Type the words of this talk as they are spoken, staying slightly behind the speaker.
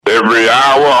Every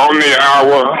hour on the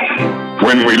hour,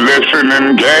 when we listen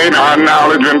and gain our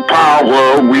knowledge and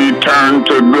power, we turn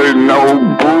to the no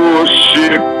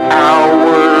bullshit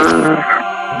hour.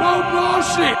 No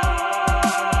bullshit.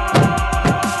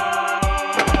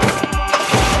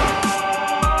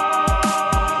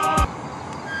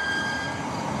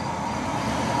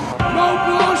 No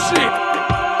bullshit.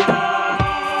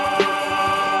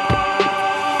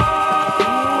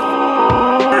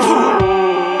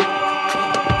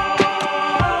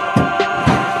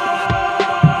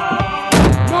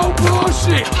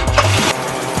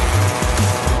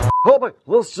 Oh my,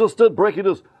 let's just do breaking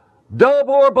news. Dub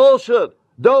or bullshit.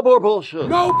 Dub or bullshit.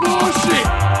 No bullshit.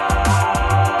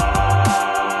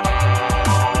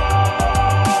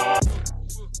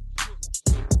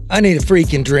 I need a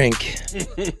freaking drink.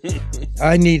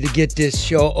 I need to get this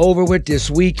show over with this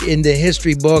week in the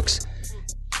history books,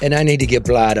 and I need to get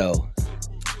Blotto.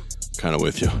 Kind of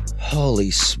with you. Holy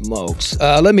smokes.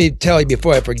 Let me tell you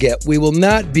before I forget, we will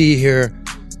not be here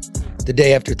the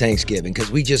day after Thanksgiving because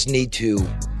we just need to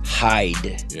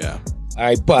hide. Yeah. All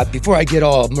right, but before I get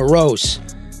all morose,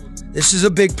 this is a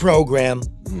big program.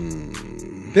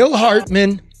 Bill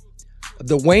Hartman of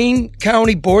the Wayne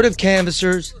County Board of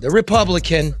Canvassers, the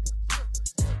Republican,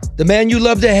 the man you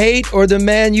love to hate or the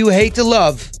man you hate to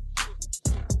love.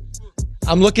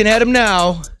 I'm looking at him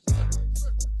now.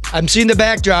 I'm seeing the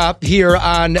backdrop here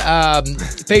on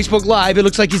Facebook Live. It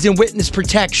looks like he's in witness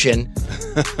protection.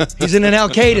 He's in an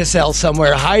Al-Qaeda cell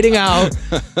somewhere, hiding out.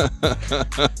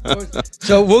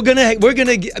 So we're gonna.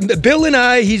 Bill and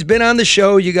I. He's been on the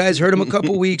show. You guys heard him a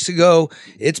couple weeks ago.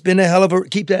 It's been a hell of a.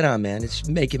 Keep that on, man. It's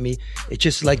making me. It's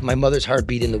just like my mother's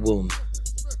heartbeat in the womb.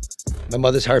 My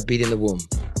mother's heartbeat in the womb.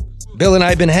 Bill and I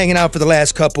have been hanging out for the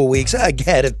last couple weeks. I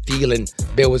had a feeling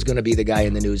Bill was going to be the guy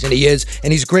in the news, and he is.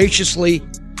 And he's graciously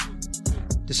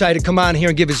decided to come on here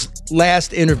and give his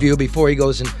last interview before he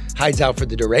goes and hides out for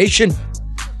the duration.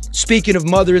 Speaking of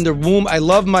mother in the womb, I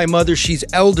love my mother. She's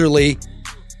elderly.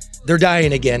 They're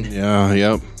dying again. Yeah,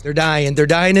 yep. They're dying. They're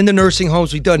dying in the nursing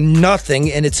homes. We've done nothing,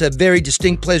 and it's a very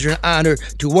distinct pleasure and honor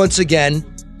to once again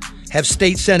have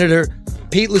State Senator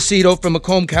Pete Lucido from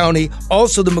Macomb County,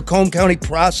 also the Macomb County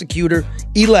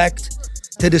prosecutor-elect,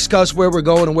 to discuss where we're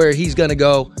going and where he's going to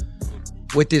go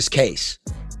with this case.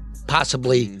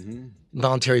 Possibly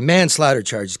involuntary manslaughter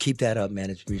charges. Keep that up, man.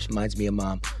 It reminds me of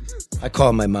Mom. I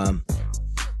call my mom.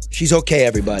 She's okay,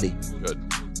 everybody. Good.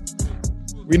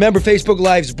 Remember, Facebook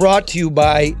Live's brought to you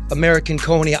by American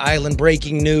Coney Island.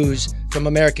 Breaking news from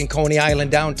American Coney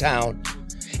Island downtown.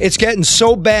 It's getting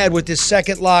so bad with this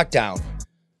second lockdown.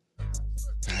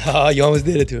 Oh, you almost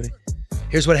did it to me.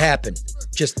 Here's what happened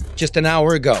just an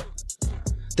hour ago.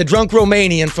 The drunk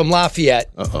Romanian from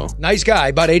Lafayette, nice guy,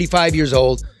 about 85 years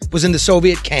old, was in the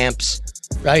Soviet camps,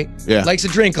 right? Yeah. Likes to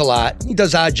drink a lot. He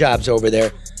does odd jobs over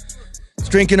there. He's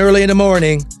drinking early in the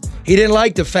morning. He didn't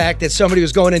like the fact that somebody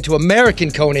was going into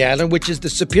American Coney Island, which is the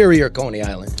superior Coney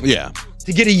Island. Yeah.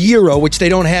 To get a euro, which they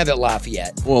don't have at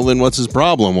Lafayette. Well, then what's his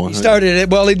problem? He started it.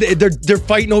 Well, they're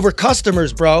fighting over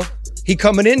customers, bro. He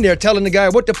coming in there telling the guy,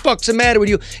 what the fuck's the matter with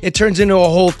you? It turns into a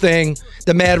whole thing.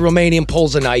 The mad Romanian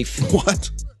pulls a knife.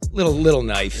 What? Little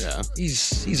knife. Yeah.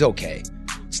 He's okay.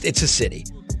 It's a city.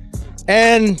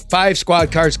 And 5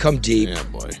 squad cars come deep. Yeah,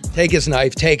 boy. Take his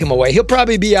knife, take him away. He'll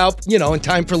probably be out, in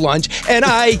time for lunch. And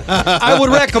I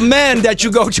would recommend that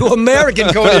you go to American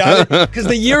Coney Island because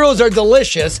the gyros are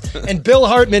delicious. And Bill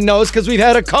Hartman knows because we've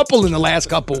had a couple in the last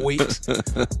couple weeks.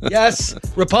 Yes,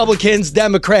 Republicans,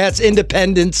 Democrats,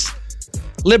 Independents,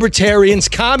 Libertarians,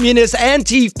 Communists,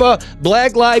 Antifa,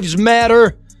 Black Lives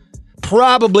Matter,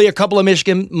 probably a couple of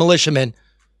Michigan militiamen,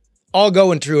 all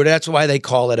going through it. That's why they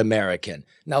call it American.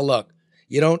 Now, look,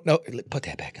 you don't know. Put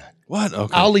that back on. What?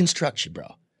 Okay. I'll instruct you, bro.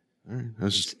 All right. I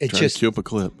was just trying to cue up a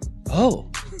clip. Oh.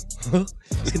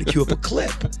 He's going to cue up a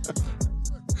clip.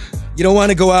 You don't want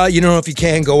to go out. You don't know if you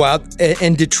can go out.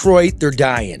 In Detroit, they're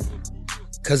dying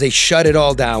because they shut it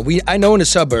all down. I know in the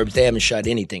suburbs, they haven't shut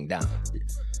anything down.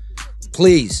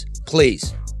 Please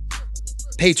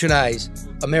patronize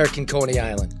American Coney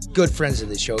Island. Good friends of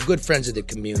the show, good friends of the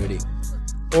community.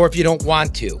 Or if you don't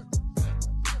want to,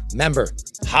 remember,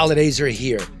 holidays are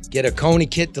here. Get a Coney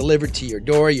kit delivered to your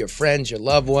door, your friends, your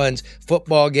loved ones,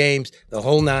 football games, the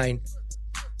whole nine.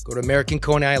 Go to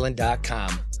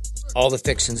AmericanConeyIsland.com. All the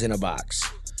fixings in a box.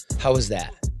 How was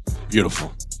that?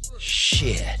 Beautiful.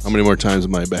 Shit. How many more times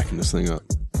am I backing this thing up?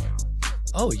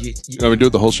 Oh, you want me to do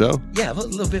it the whole show? Yeah, a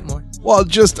little bit more. Well,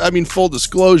 full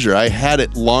disclosure, I had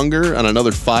it longer on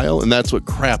another file, and that's what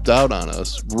crapped out on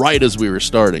us right as we were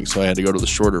starting, so I had to go to the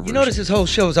shorter version. You notice this whole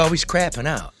show is always crapping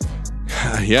out.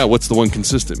 Yeah, what's the one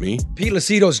consistent, me? Pete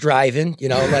Lucido's driving,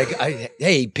 like,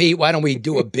 hey, Pete, why don't we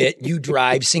do a bit? You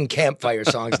drive, sing campfire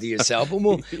songs to yourself, and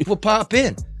we'll pop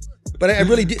in. But I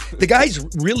really do. The guy's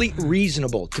really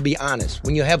reasonable, to be honest.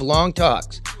 When you have long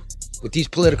talks with these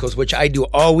politicals, which I do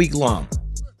all week long,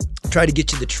 try to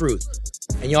get you the truth,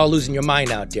 and y'all losing your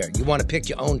mind out there. You want to pick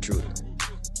your own truth.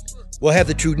 We'll have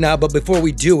the truth now, but before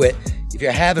we do it, if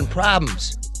you're having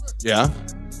problems, Yeah.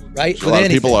 right? A lot of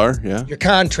people are, yeah. Your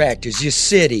contractors, your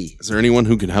city, Is there anyone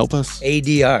who can help us?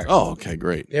 ADR. Oh, okay,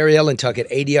 great. Barry Ellentuck at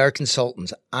ADR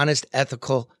Consultants. Honest,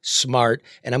 ethical, smart,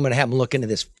 and I'm going to have him look into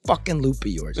this fucking loop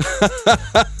of yours.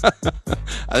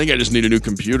 I think I just need a new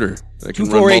computer.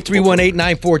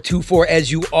 248-318-9424.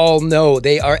 As you all know,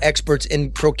 they are experts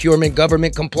in procurement,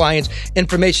 government compliance,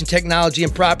 information technology,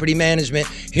 and property management.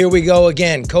 Here we go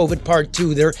again. COVID Part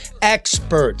 2. They're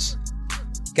experts.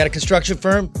 Got a construction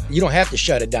firm? You don't have to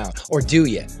shut it down. Or do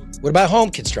you? What about home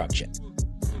construction?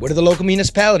 What do the local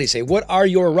municipalities say? What are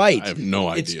your rights? I have no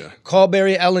idea. Call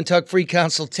Barry Ellentuck, free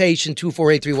consultation,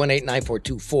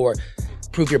 248-318-9424.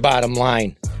 Prove your bottom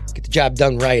line. Get the job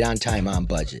done right, on time, on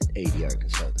budget. ADR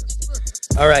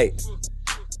Consultants. All right.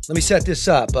 Let me set this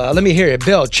up. Let me hear it.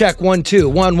 Bill, check 1 2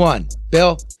 1 1.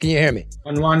 Bill, can you hear me?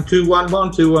 1 1 2 1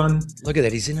 1 2 1. Look at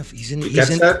that. He's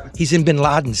He's in Bin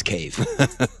Laden's cave.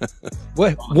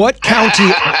 What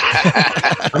county?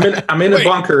 I'm in a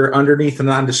bunker underneath a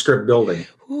nondescript building.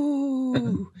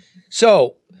 Ooh.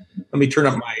 So, let me turn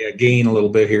up my gain a little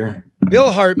bit here.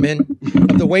 Bill Hartman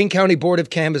of the Wayne County Board of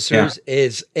Canvassers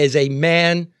is a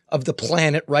man of the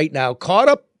planet right now, caught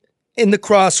up in the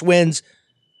crosswinds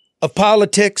of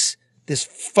politics, this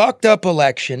fucked up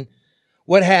election.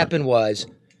 What happened was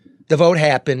the vote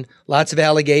happened, lots of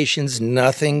allegations,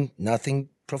 nothing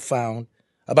profound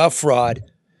about fraud.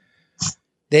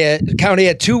 The county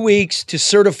had 2 weeks to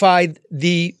certify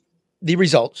the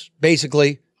results.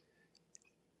 Basically,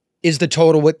 is the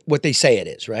total what they say it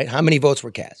is, right? How many votes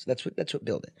were cast? That's what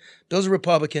Bill did. Bill's a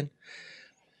Republican.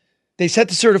 They set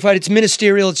the certified. It's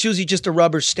ministerial. It's usually just a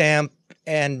rubber stamp,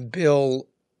 and Bill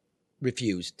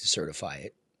refused to certify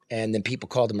it. And then people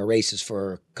called him a racist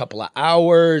for a couple of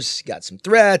hours, got some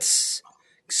threats,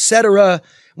 etc.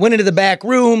 Went into the back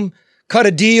room, cut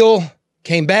a deal,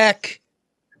 came back,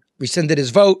 rescinded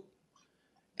his vote,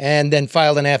 and then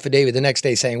filed an affidavit the next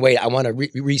day saying, wait, I want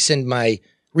to rescind my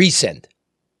rescind.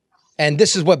 And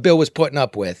this is what Bill was putting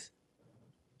up with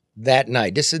that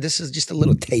night. This is just a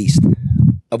little taste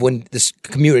of when this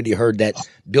community heard that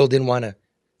Bill didn't want to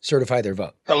certify their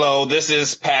vote. Hello, this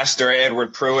is Pastor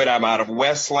Edward Pruitt. I'm out of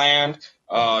Westland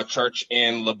Church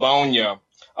in Livonia.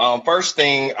 First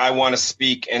thing I want to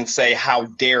speak and say, how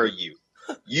dare you?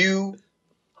 You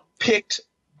picked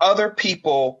other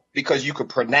people because you could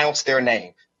pronounce their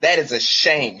name. That is a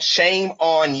shame. Shame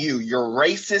on you. Your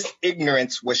racist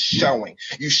ignorance was showing.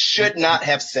 You should not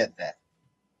have said that.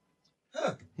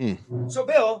 So,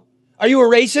 Bill, are you a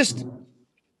racist?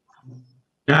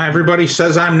 Now, everybody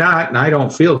says I'm not, and I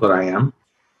don't feel that I am.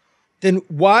 Then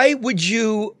why would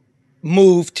you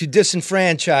move to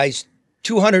disenfranchise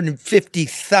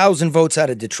 250,000 votes out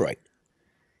of Detroit?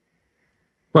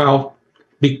 Well,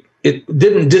 it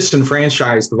didn't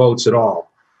disenfranchise the votes at all.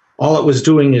 All it was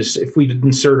doing is, if we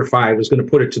didn't certify, it was going to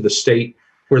put it to the state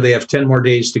where they have 10 more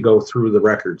days to go through the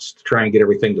records to try and get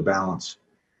everything to balance.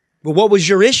 Well, what was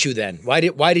your issue then? Why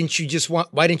didn't you just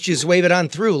wave it on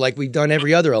through like we've done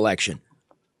every other election?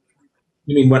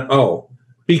 You mean what? Oh,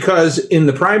 because in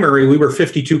the primary, we were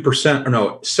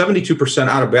 72%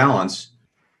 out of balance.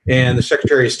 And the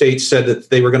Secretary of State said that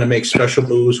they were going to make special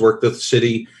moves, work with the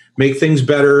city, make things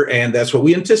better. And that's what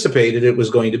we anticipated. It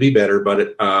was going to be better.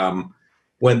 But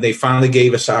when they finally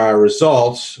gave us our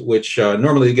results, which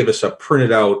normally they give us a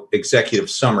printed out executive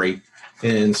summary,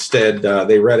 instead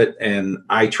they read it, and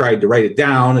I tried to write it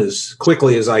down as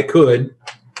quickly as I could.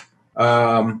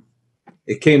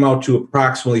 It came out to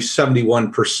approximately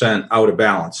 71% out of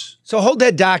balance. So hold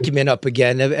that document up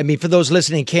again. I mean, for those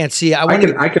listening can't see,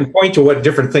 I can point to what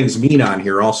different things mean on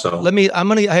here also.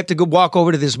 I have to go walk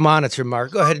over to this monitor,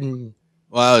 Mark. Go ahead and.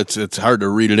 Well, it's hard to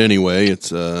read it anyway.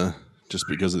 It's just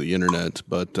because of the internet,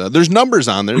 but there's numbers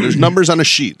on there. There's numbers on a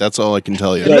sheet. That's all I can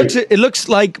tell you. It looks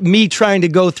like me trying to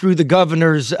go through the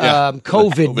governor's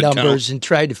COVID numbers and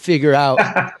try to figure out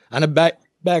on the back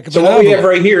of So what we have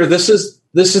right here, this is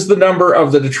the number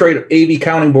of the Detroit AV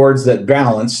counting boards that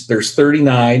balance. There's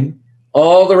 39.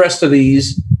 All the rest of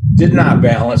these did not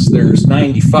balance. There's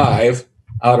 95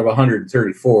 out of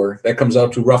 134. That comes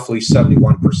out to roughly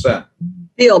 71%.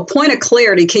 Bill, point of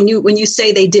clarity. When you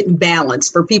say they didn't balance,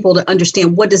 for people to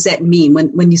understand, what does that mean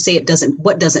when you say it doesn't?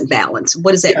 What doesn't balance?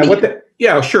 What does that mean?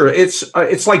 Yeah, sure.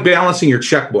 It's like balancing your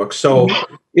checkbook. So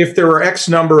if there were X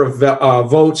number of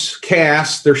votes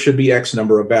cast, there should be X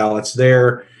number of ballots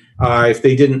there.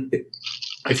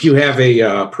 If you have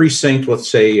a precinct with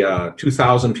say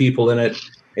 2,000 people in it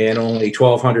and only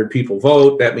 1,200 people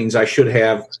vote, that means I should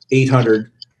have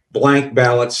 800 blank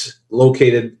ballots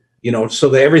located. So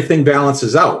that everything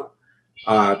balances out.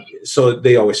 So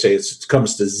they always say it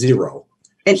comes to zero.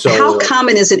 And how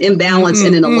common is an imbalance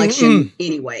in an election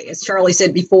anyway? As Charlie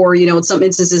said before, in some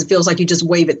instances, it feels like you just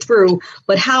wave it through.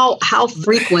 But how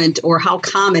frequent or how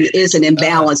common is an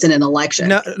imbalance in an election?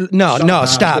 No,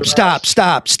 stop.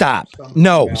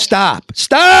 No,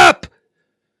 stop.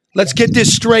 Let's get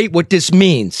this straight, what this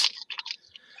means.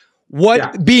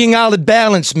 What being out of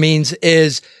balance means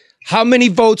is how many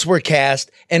votes were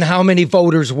cast and how many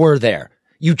voters were there.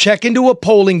 You check into a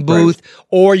polling booth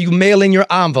or you mail in your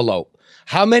envelope.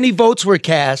 How many votes were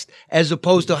cast as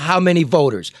opposed to how many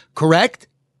voters, correct?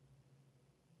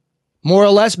 More or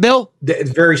less, Bill?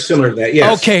 It's very similar to that,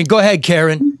 yes. Okay, go ahead,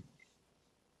 Karen.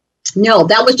 No,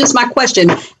 that was just my question.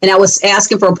 And I was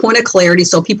asking for a point of clarity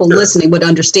so people listening would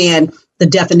understand the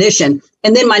definition.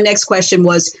 And then my next question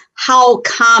was, how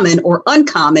common or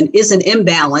uncommon is an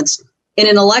imbalance in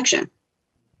an election?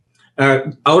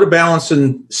 Out of balance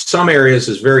in some areas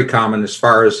is very common as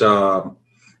far as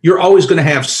you're always going to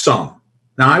have some.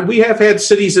 Now, we have had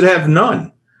cities that have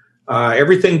none.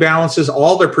 Everything balances,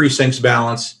 all their precincts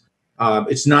balance.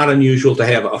 It's not unusual to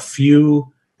have a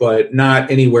few, but not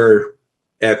anywhere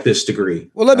at this degree.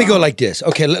 Well, let me go like this.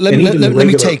 Okay, let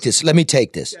me take this. Let me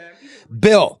take this.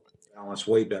 Bill. Balance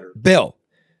way better. Bill,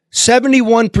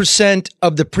 71%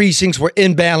 of the precincts were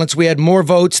in balance. We had more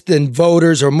votes than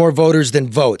voters or more voters than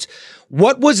votes.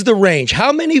 What was the range?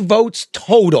 How many votes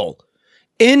total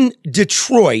in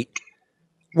Detroit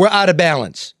were out of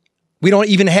balance? We don't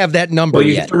even have that number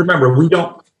yet. Remember,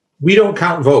 we don't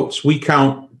count votes. We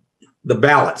count the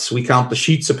ballots. We count the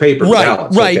sheets of paper. Right,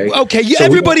 ballots, right. Okay, so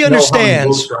everybody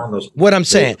understands what I'm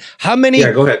saying. How many?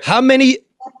 Yeah, go ahead. How many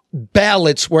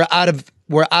ballots were out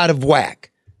of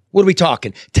whack? What are we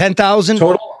talking? 10,000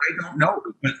 total? I don't know.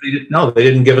 But they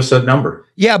didn't give us a number.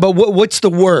 Yeah, but what's the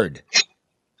word?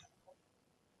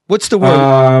 What's the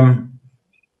word?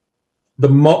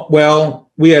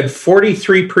 We had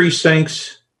 43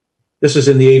 precincts. This is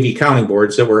in the AV counting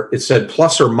boards it said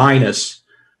plus or minus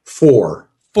 4.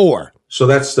 4. So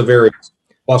that's the variance,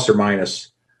 plus or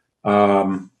minus.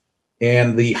 And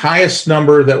the highest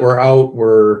number that were out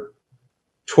were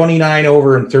 29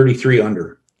 over and 33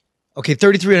 under. Okay,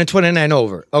 33 and 29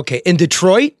 over. Okay, in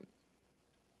Detroit?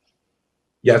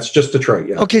 Yeah, it's just Detroit,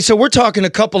 yeah. Okay, so we're talking a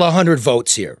couple of hundred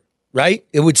votes here, right?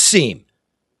 It would seem.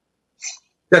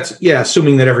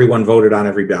 Assuming that everyone voted on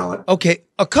every ballot. Okay,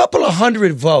 a couple of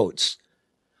hundred votes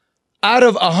out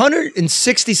of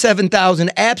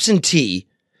 167,000 absentee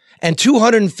and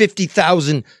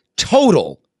 250,000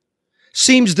 total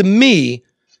seems to me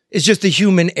is just a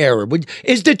human error.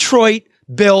 Is Detroit,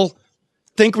 Bill,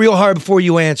 think real hard before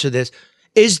you answer this,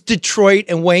 is Detroit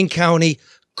and Wayne County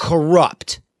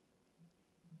corrupt?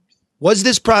 Was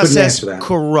this process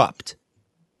corrupt?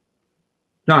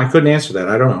 No, I couldn't answer that.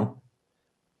 I don't know.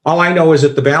 All I know is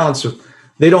that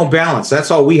they don't balance.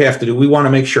 That's all we have to do. We want to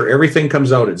make sure everything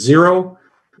comes out at 0,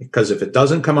 because if it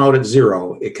doesn't come out at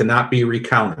 0, it cannot be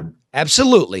recounted.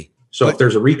 Absolutely. So if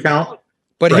there's a recount,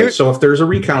 so if there's a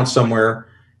recount somewhere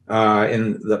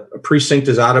and the precinct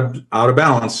is out of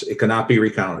balance, it cannot be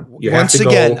recounted. Once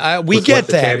again, we get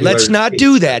that. Let's not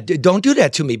do that. Don't do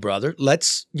that to me, brother.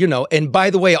 Let's, and by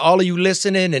the way, all of you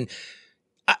listening, and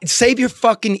save your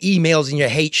fucking emails and your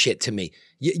hate shit to me.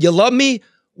 You love me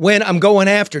when I'm going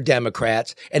after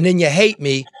Democrats, and then you hate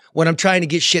me when I'm trying to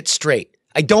get shit straight.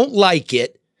 I don't like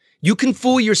it. You can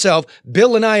fool yourself.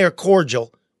 Bill and I are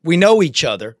cordial. We know each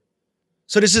other.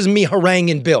 So this is me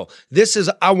haranguing Bill. This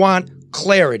is, I want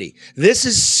clarity. This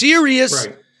is serious.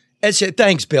 Right.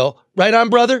 Thanks, Bill. Right on,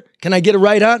 brother? Can I get a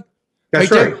right on? That's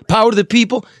right. There? Power to the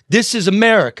people. This is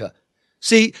America.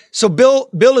 See, so Bill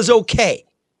is okay.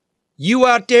 You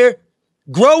out there,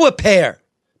 grow a pair.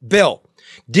 Bill,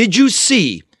 did you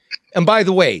see, and by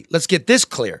the way, let's get this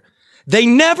clear. They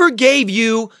never gave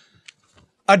you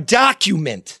a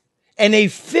document, an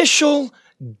official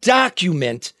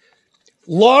document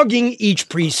logging each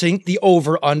precinct, the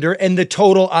over, under, and the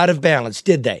total out of balance,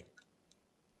 did they?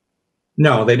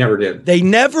 No, they never did. They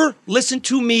never listened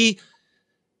to me,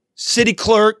 city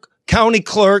clerk, county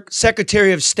clerk,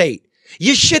 secretary of state.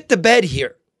 You shit the bed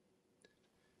here.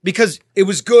 Because it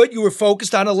was good, you were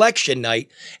focused on election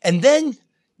night, and then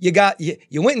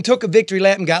You went and took a victory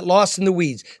lap and got lost in the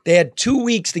weeds. They had 2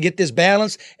 weeks to get this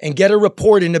balanced and get a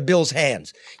report into Bill's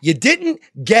hands. You didn't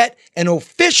get an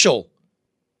official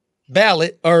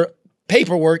ballot or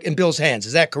paperwork in Bill's hands.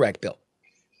 Is that correct, Bill?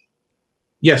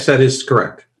 Yes, that is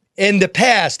correct. In the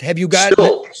past, have you got...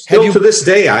 Still to this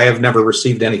day, I have never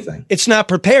received anything. It's not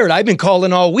prepared. I've been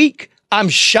calling all week. I'm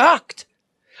shocked.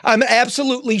 I'm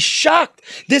absolutely shocked.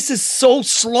 This is so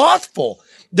slothful.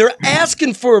 They're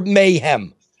asking for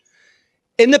mayhem.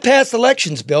 In the past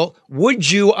elections, Bill,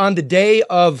 would you, on the day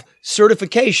of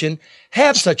certification,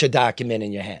 have such a document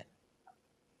in your hand?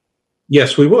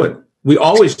 Yes, we would. We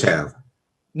always have.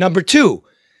 Number two,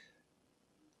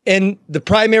 in the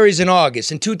primaries in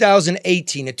August, in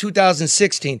 2018, in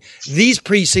 2016, these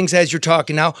precincts, as you're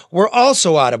talking now, were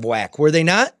also out of whack, were they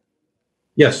not?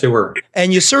 Yes, they were.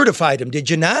 And you certified them, did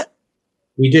you not?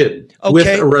 We did, okay. With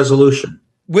a resolution.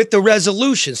 With the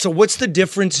resolution. So what's the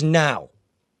difference now?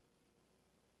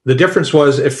 The difference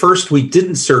was at first we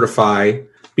didn't certify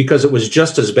because it was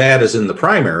just as bad as in the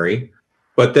primary,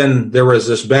 but then there was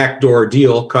this backdoor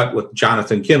deal cut with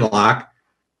Jonathan Kinloch,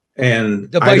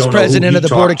 and the vice president of the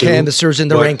Board of Canvassers and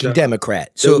the ranking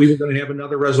Democrat. So we were going to have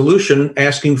another resolution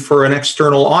asking for an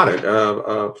external audit,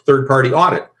 a third-party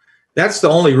audit. That's the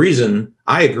only reason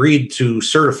I agreed to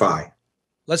certify.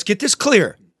 Let's get this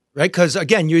clear, right? Because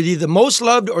again, you're either the most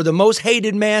loved or the most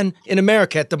hated man in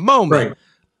America at the moment. Right.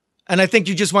 And I think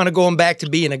you just want to go back to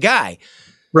being a guy.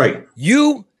 Right.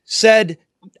 You said,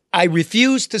 I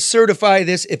refuse to certify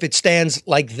this if it stands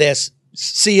like this,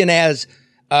 seeing as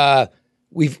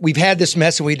we've had this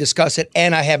mess and we discuss it,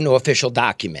 and I have no official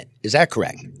document. Is that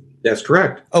correct? That's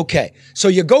correct. Okay. So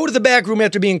you go to the back room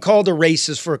after being called a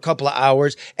racist for a couple of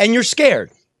hours, and you're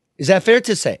scared. Is that fair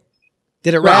to say?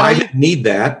 Did it rattle you? I didn't need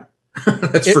that.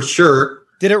 That's for sure.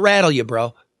 Did it rattle you,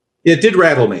 bro? It did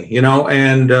rattle me,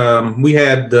 and we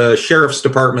had the sheriff's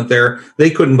department there. They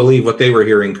couldn't believe what they were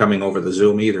hearing coming over the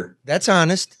Zoom either. That's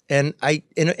honest, and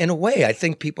in a way, I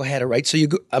think people had it right. So you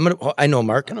go. I know,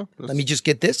 Mark. Let me just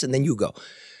get this, and then you go.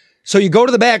 So you go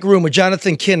to the back room with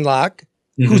Jonathan Kinloch,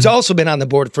 who's also been on the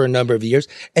board for a number of years,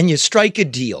 and you strike a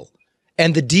deal,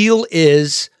 and the deal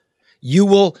is you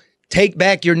will take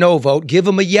back your no vote, give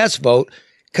him a yes vote,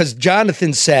 because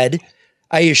Jonathan said,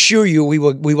 I assure you, we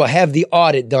will have the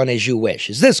audit done as you wish.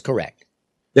 Is this correct?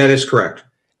 That is correct.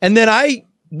 And then I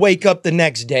wake up the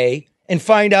next day and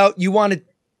find out you want to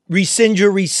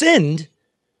rescind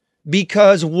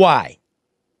because why?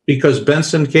 Because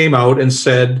Benson came out and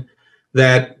said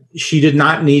that she did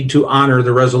not need to honor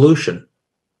the resolution.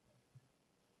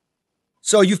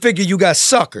 So you figure you got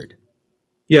suckered?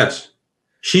 Yes.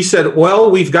 She said, well,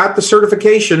 we've got the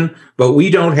certification, but we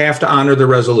don't have to honor the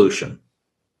resolution.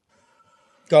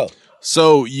 Go.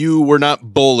 So you were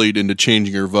not bullied into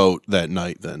changing your vote that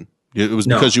night then? It was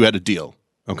because you had a deal.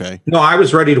 Okay. No, I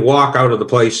was ready to walk out of the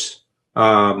place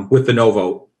with the no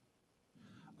vote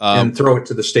and throw it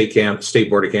to the state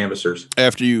board of canvassers.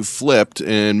 After you flipped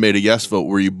and made a yes vote,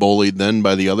 were you bullied then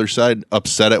by the other side,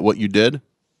 upset at what you did?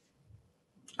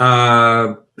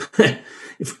 On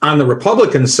the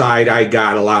Republican side, I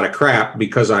got a lot of crap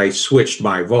because I switched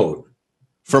my vote.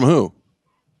 From who?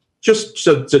 Just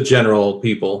the general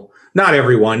people. Not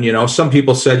everyone, Some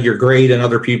people said you're great, and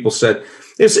other people said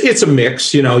it's a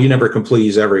mix. You never can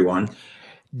please everyone.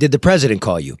 Did the president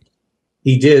call you?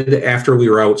 He did after we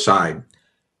were outside.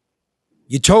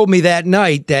 You told me that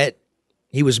night that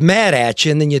he was mad at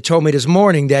you, and then you told me this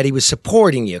morning that he was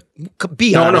supporting you.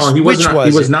 Be honest. No, he was not.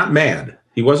 He was it? not mad.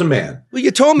 He wasn't mad. Well, you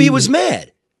told me he was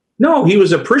mad. No, he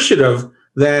was appreciative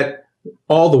that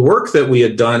all the work that we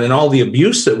had done and all the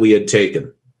abuse that we had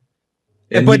taken.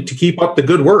 And to keep up the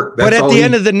good work. But at the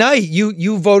end of the night,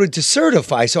 you voted to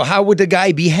certify. So how would the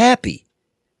guy be happy?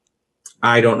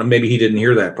 I don't know. Maybe he didn't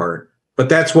hear that part. But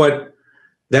that's what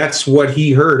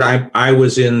he heard. I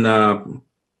was in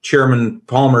Chairman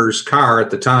Palmer's car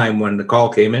at the time when the call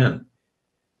came in.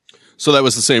 So that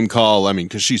was the same call. I mean,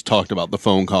 because she's talked about the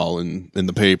phone call in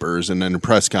the papers and then a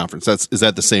press conference. Is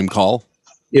that the same call?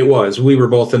 It was. We were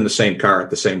both in the same car at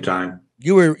the same time.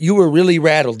 You were really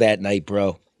rattled that night,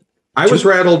 bro. I was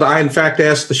rattled. I, in fact,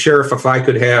 asked the sheriff if I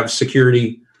could have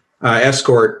security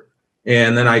escort,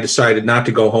 and then I decided not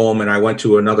to go home, and I went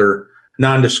to another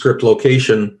nondescript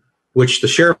location, which the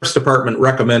sheriff's department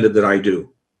recommended that I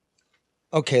do.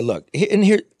 Okay, look, and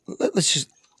here,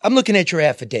 I'm looking at your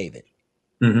affidavit.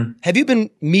 Mm-hmm. Have you been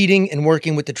meeting and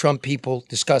working with the Trump people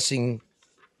discussing,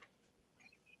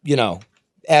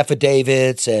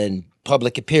 affidavits and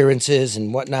public appearances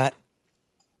and whatnot?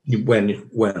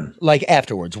 When? Like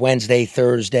afterwards, Wednesday,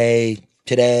 Thursday,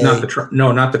 today? Not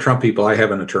the Trump people. I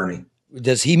have an attorney.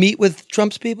 Does he meet with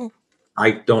Trump's people?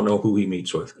 I don't know who he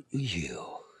meets with. You,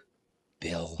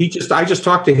 Bill. I just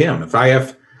talk to him.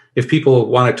 If people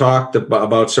want to talk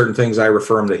about certain things, I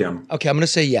refer them to him. Okay, I'm going to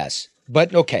say yes.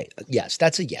 But okay, yes,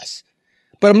 that's a yes.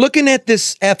 But I'm looking at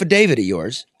this affidavit of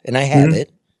yours, and I have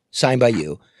it signed by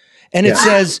you, and it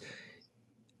says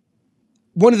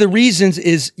one of the reasons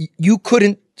is you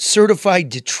couldn't certify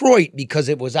Detroit because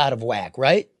it was out of whack,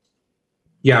 right?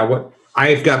 Yeah, what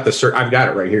I've got I've got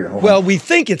it right here. Hold Well, on. we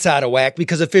think it's out of whack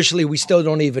because officially we still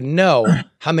don't even know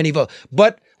how many votes.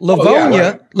 But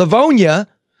Livonia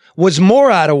was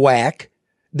more out of whack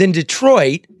than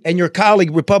Detroit, and your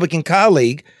Republican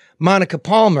colleague, Monica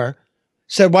Palmer,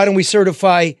 said, why don't we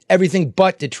certify everything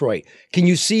but Detroit? Can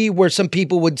you see where some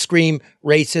people would scream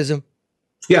racism?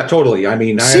 Yeah, totally. I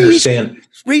mean, I understand.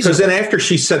 Because then after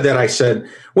she said that, I said,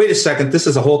 wait a second, this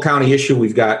is a whole county issue.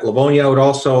 We've got Livonia out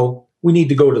also. We need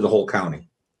to go to the whole county.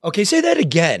 Okay, say that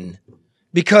again,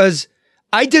 because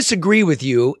I disagree with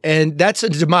you, and that's a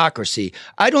democracy.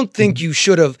 I don't think you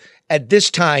should have, at this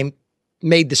time,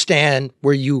 made the stand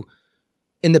where you,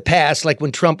 in the past, like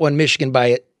when Trump won Michigan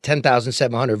by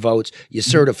 10,700 votes, you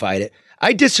certified it.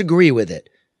 I disagree with it.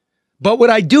 But what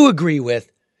I do agree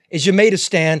with is you made a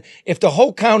stand. If the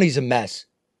whole county's a mess,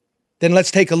 then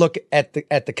let's take a look at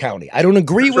the county. I don't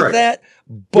agree with that,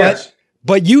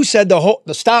 but you said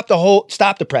stop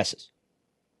the presses.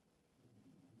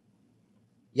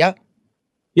 Yeah.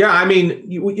 Yeah, I mean,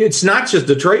 it's not just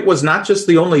Detroit was not just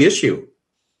the only issue.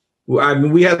 I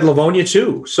mean, we had Livonia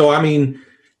too. So I mean,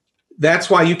 that's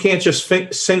why you can't just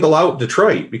single out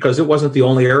Detroit because it wasn't the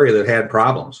only area that had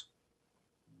problems.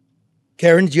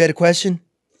 Karen, did you have a question?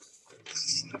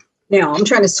 Now I'm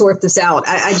trying to sort this out.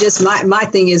 I just my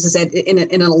thing is that in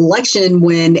an election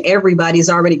when everybody's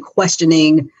already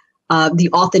questioning the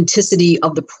authenticity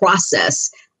of the process,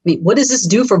 I mean, what does this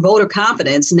do for voter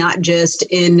confidence? Not just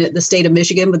in the state of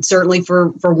Michigan, but certainly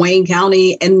for Wayne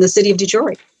County and the city of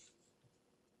Detroit.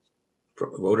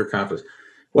 For voter confidence.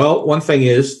 Well, one thing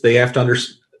is they have to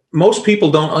understand. Most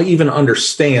people don't even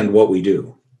understand what we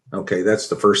do. Okay, that's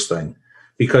the first thing.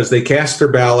 Because they cast their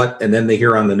ballot and then they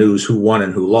hear on the news who won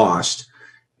and who lost.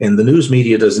 And the news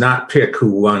media does not pick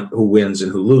who wins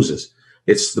and who loses.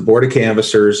 It's the board of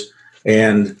canvassers.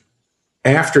 And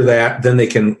after that, then they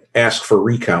can ask for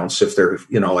recounts if they're,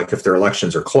 if their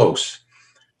elections are close.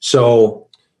 So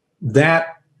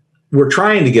that we're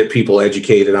trying to get people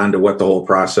educated onto what the whole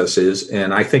process is.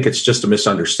 And I think it's just a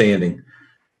misunderstanding.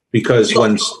 Because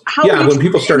when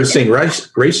people started saying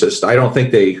racist, I don't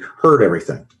think they heard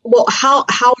everything. Well, how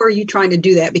are you trying to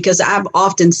do that? Because I've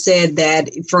often said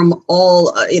that from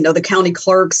all, the county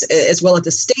clerks as well at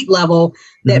the state level,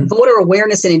 that voter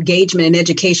awareness and engagement and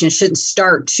education shouldn't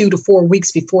start 2 to 4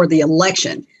 weeks before the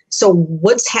election. So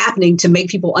what's happening to make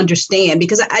people understand?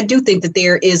 Because I do think that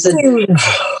there is a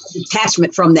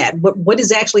detachment from that. What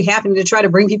is actually happening to try to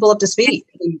bring people up to speed?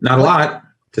 Not a lot,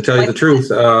 to tell you the truth.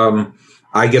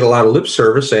 I get a lot of lip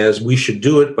service as we should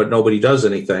do it, but nobody does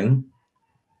anything.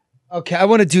 Okay, I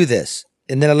want to do this,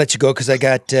 and then I'll let you go because I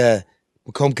got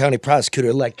Macomb County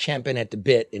prosecutor-elect champing at the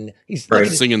bit, and he's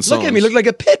singing songs. Look at me, look like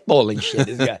a pit bull and shit.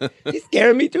 This guy, he's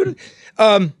scaring me, dude.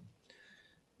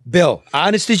 Bill,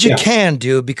 honest as you can,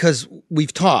 dude, because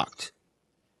we've talked,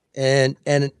 and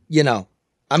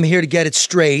I'm here to get it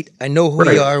straight. I know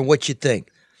who you are and what you think.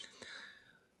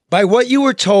 By what you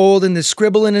were told, and the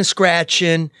scribbling and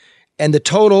scratching, and the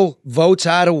total votes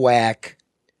out of whack.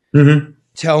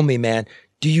 Tell me, man,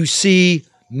 do you see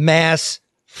mass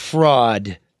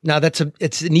fraud? Now it's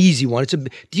an easy one. Do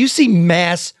you see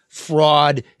mass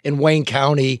fraud in Wayne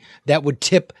County that would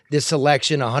tip this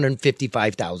election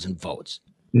 155,000 votes?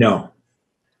 No.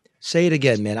 Say it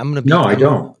again, man. I'm going to be. No, I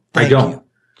don't. I don't.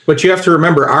 But you have to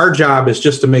remember, our job is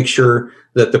just to make sure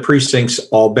that the precincts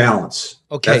all balance.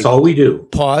 Okay. That's all we do.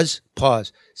 Pause.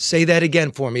 Say that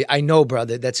again for me. I know,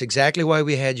 brother. That's exactly why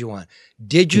we had you on.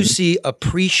 Did you see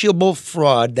appreciable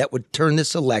fraud that would turn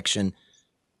this election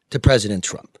to President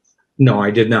Trump? No, I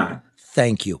did not.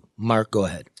 Thank you. Mark, go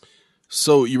ahead.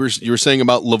 So you were saying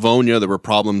about Livonia, there were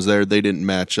problems there. They didn't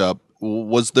match up.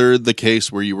 Was there the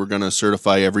case where you were going to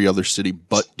certify every other city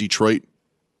but Detroit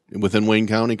within Wayne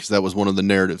County? Because that was one of the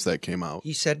narratives that came out.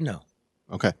 He said no.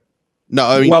 Okay. No,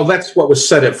 I mean, well, that's what was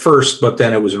said at first, but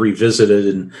then it was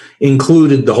revisited and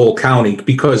included the whole county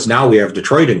because now we have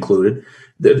Detroit included.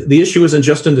 The issue isn't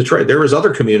just in Detroit. There was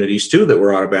other communities too that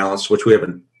were out of balance, which we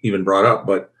haven't even brought up.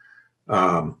 But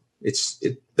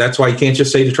that's why you can't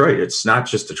just say Detroit. It's not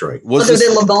just Detroit. Other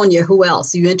than Livonia, who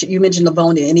else? You mentioned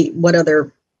Livonia. What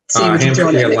other city would you throw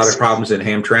in that we had mix? a lot of problems in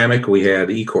Hamtramck. We had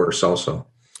Ecorse also.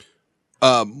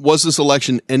 Was this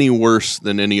election any worse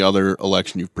than any other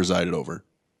election you've presided over?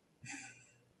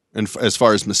 And as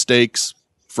far as mistakes,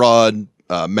 fraud,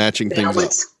 matching things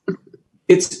up.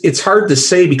 It's hard to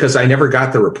say because I never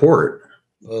got the report.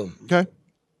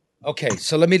 Okay,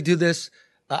 so let me do this.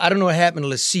 I don't know what happened to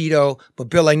Lucido, but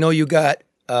Bill, I know you got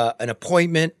an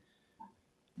appointment.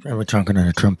 We're talking to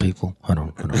the Trump people. I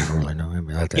don't really know him.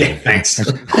 Yeah, thanks.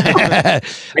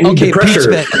 Okay,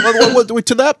 pressure. Well,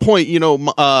 to that point,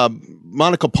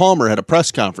 Monica Palmer had a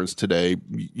press conference today.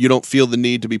 You don't feel the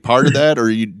need to be part of that, or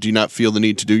do you not feel the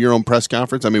need to do your own press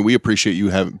conference? I mean, we appreciate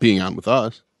you being on with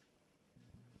us.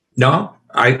 No,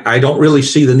 I don't really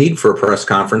see the need for a press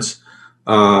conference.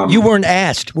 You weren't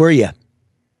asked, were you?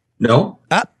 No.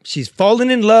 She's fallen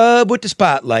in love with the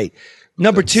spotlight.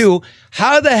 Number two,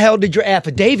 how the hell did your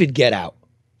affidavit get out?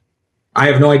 I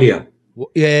have no idea.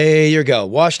 There you go.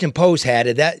 Washington Post had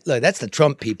it. That's the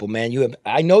Trump people, man.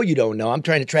 I know you don't know. I'm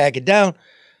trying to track it down.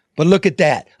 But look at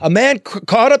that. A man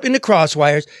caught up in the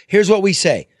crosswires. Here's what we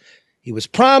say. He was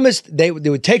promised they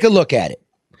would take a look at it.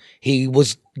 He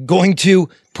was going to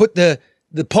put the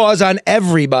pause on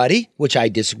everybody, which I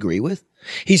disagree with.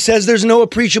 He says there's no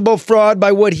appreciable fraud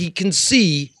by what he can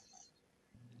see.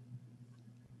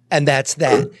 And that's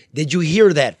that. Did you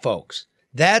hear that, folks?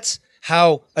 That's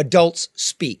how adults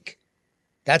speak.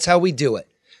 That's how we do it.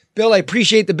 Bill, I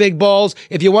appreciate the big balls.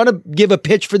 If you want to give a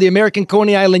pitch for the American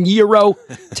Coney Island Gyro,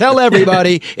 tell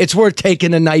everybody it's worth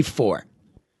taking a knife for.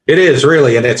 It is,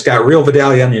 really, and it's got real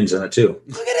Vidalia onions in it, too.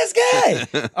 Look at this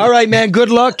guy. All right, man, good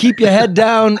luck. Keep your head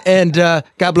down, and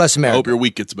God bless America. I hope your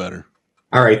week gets better.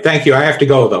 All right, thank you. I have to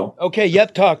go, though. Okay,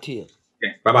 yep, talk to you.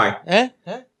 Okay, bye-bye.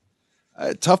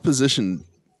 Tough position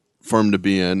for him to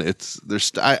be in.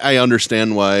 I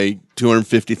understand why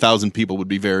 250,000 people would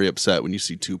be very upset when you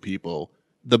see two people.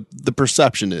 The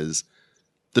perception is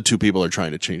the two people are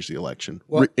trying to change the election.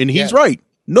 Well, and he's right.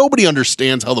 Nobody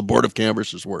understands how the Board of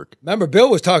Canvassers work. Remember, Bill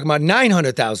was talking about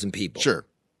 900,000 people. Sure.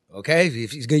 Okay?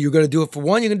 If you're going to do it for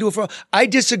one, you're going to do it for all. I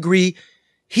disagree.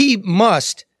 He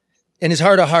must, in his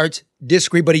heart of hearts,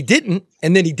 disagree, but he didn't,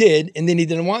 and then he did, and then he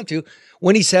didn't want to,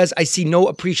 when he says, I see no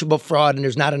appreciable fraud and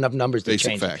there's not enough numbers to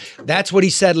change it. That's what he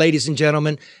said, ladies and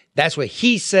gentlemen. That's what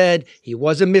he said. He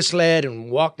wasn't misled and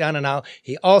walked down and out.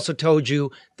 He also told you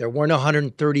there weren't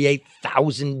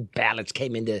 138,000 ballots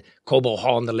came into Cobo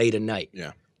Hall in the late at night.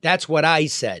 Yeah. That's what I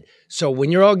said. So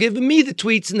when you're all giving me the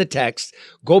tweets and the texts,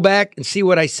 go back and see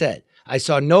what I said. I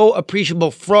saw no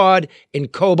appreciable fraud in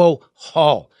Cobo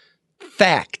Hall.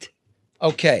 Fact.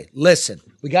 Okay, listen.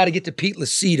 We got to get to Pete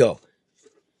Lucido.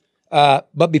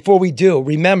 But before we do,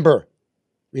 remember,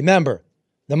 the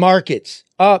market's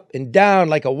up and down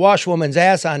like a washwoman's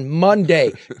ass on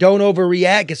Monday. Don't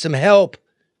overreact. Get some help.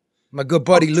 My good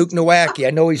buddy Luke Nowacki,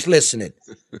 I know he's listening.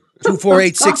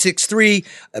 248-663,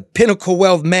 Pinnacle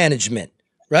Wealth Management,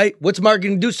 right? What's the market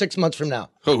going to do 6 months from now?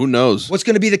 Oh, who knows? What's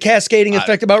going to be the cascading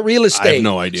effect about real estate? I have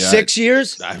no idea. 6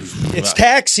 years? It's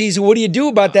tax season. What do you do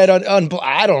about that? I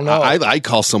don't know. I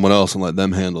call someone else and let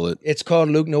them handle it. It's called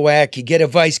Luke Nowacki. Get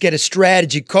advice, get a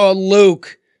strategy. Call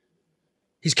Luke.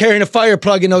 He's carrying a fire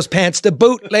plug in those pants to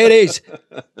boot, ladies.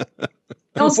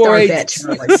 Don't start that,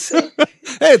 Charlie.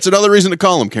 Hey, it's another reason to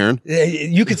call him, Karen.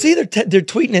 You can see they're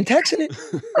tweeting and texting it.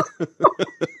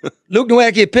 Luke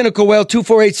Nowacki at Pinnacle Wealth,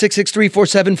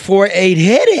 248-663-4748.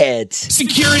 Hit it.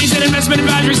 Securities and investment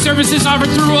advisory services offered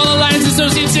through Royal Alliance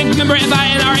Associates Inc. Member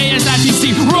FINRA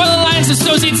SIPC. Royal Alliance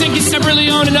Associates Inc. is separately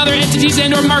owned, and other entities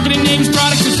and/or marketing names,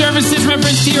 products, or services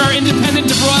referenced here are independent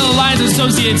of Royal Alliance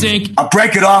Associates Inc. I'll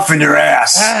break it off in your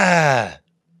ass.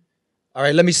 All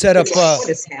right, let me set up. What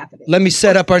is happening? Let me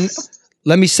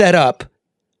set up.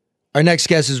 Our next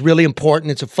guest is really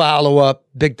important. It's a follow-up.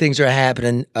 Big things are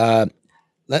happening. Let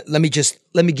me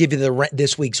give you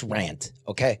this week's rant,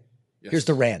 okay? Yes. Here's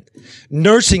the rant.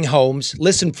 Nursing homes,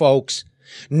 listen, folks.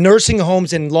 Nursing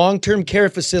homes and long-term care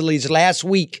facilities last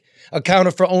week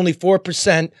accounted for only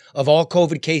 4% of all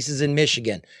COVID cases in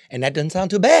Michigan. And that doesn't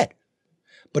sound too bad.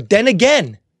 But then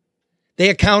again, they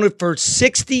accounted for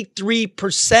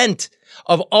 63%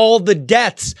 of all the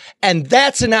deaths, and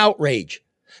that's an outrage.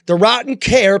 The rotten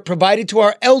care provided to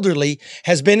our elderly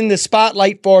has been in the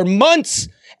spotlight for months,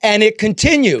 and it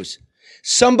continues.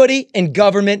 Somebody in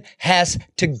government has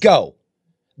to go.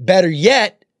 Better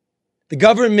yet, the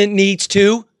government needs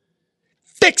to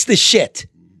fix the shit.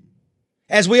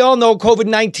 As we all know,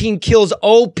 COVID-19 kills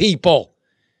old people.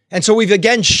 And so we've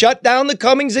again shut down the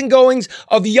comings and goings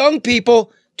of young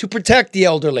people to protect the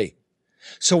elderly.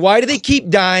 So why do they keep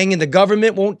dying and the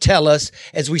government won't tell us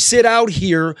as we sit out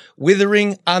here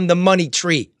withering on the money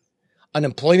tree?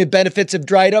 Unemployment benefits have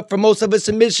dried up for most of us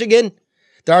in Michigan.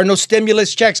 There are no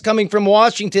stimulus checks coming from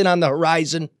Washington on the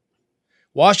horizon.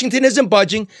 Washington isn't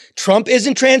budging, Trump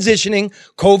isn't transitioning,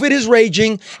 COVID is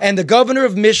raging, and the governor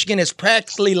of Michigan has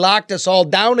practically locked us all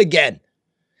down again.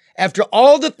 After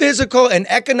all the physical and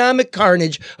economic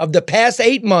carnage of the past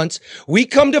 8 months, we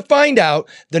come to find out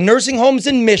the nursing homes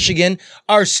in Michigan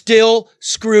are still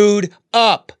screwed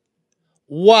up.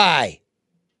 Why?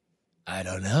 I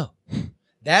don't know.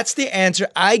 That's the answer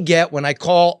I get when I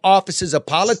call offices of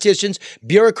politicians,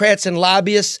 bureaucrats, and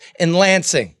lobbyists in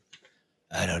Lansing.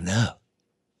 I don't know.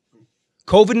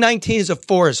 COVID-19 is a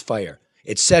forest fire.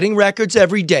 It's setting records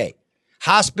every day.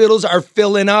 Hospitals are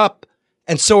filling up,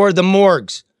 and so are the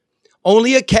morgues.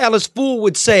 Only a callous fool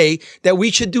would say that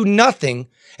we should do nothing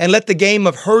and let the game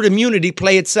of herd immunity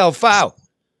play itself out.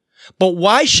 But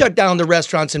why shut down the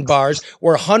restaurants and bars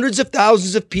where hundreds of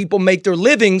thousands of people make their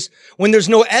livings when there's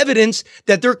no evidence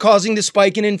that they're causing the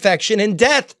spike in infection and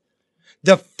death?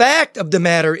 The fact of the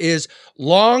matter is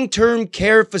long-term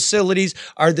care facilities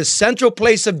are the central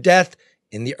place of death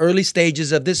in the early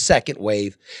stages of this second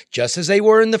wave, just as they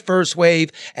were in the first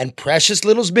wave, and precious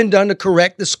little's been done to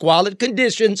correct the squalid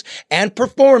conditions and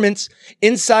performance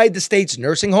inside the state's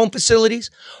nursing home facilities,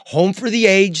 home for the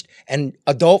aged, and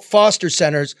adult foster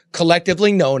centers,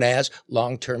 collectively known as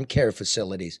long-term care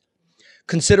facilities.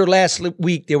 Consider last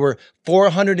week there were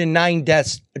 409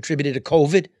 deaths attributed to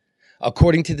COVID,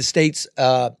 according to the state's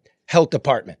health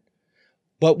department.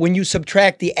 But when you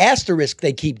subtract the asterisk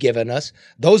they keep giving us,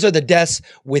 those are the deaths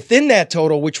within that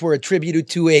total which were attributed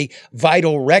to a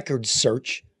vital records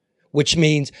search, which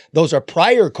means those are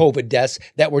prior COVID deaths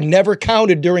that were never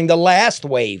counted during the last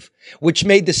wave, which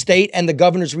made the state and the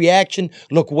governor's reaction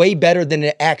look way better than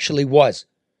it actually was.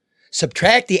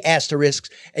 Subtract the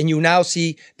asterisks, and you now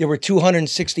see there were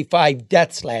 265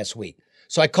 deaths last week.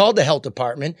 So I called the health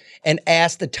department and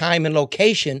asked the time and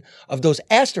location of those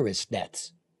asterisk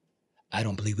deaths. I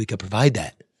don't believe we could provide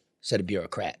that, said a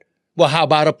bureaucrat. Well, how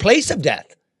about a place of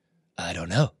death? I don't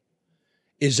know.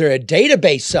 Is there a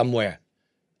database somewhere?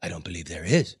 I don't believe there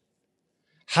is.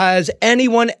 Has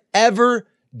anyone ever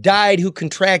died who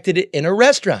contracted it in a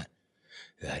restaurant?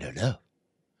 I don't know.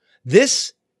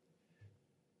 This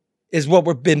is what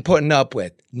we've been putting up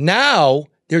with. Now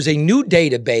there's a new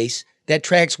database that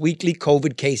tracks weekly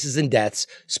COVID cases and deaths,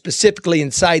 specifically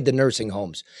inside the nursing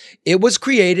homes. It was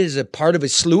created as a part of a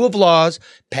slew of laws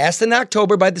passed in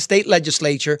October by the state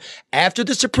legislature after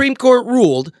the Supreme Court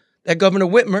ruled that Governor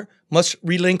Whitmer must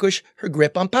relinquish her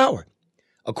grip on power.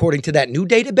 According to that new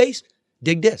database,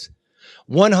 dig this,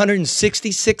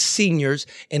 166 seniors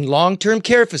in long-term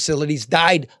care facilities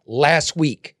died last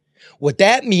week. What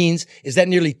that means is that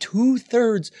nearly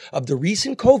 2/3 of the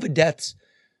recent COVID deaths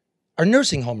are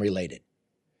nursing home related.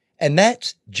 And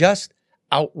that's just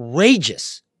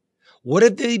outrageous. What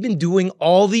have they been doing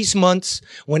all these months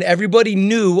when everybody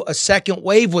knew a second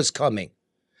wave was coming?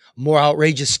 More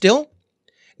outrageous still,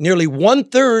 nearly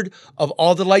 1/3 of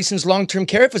all the licensed long-term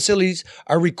care facilities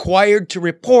are required to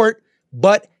report,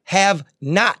 but have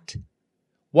not.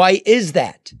 Why is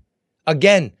that?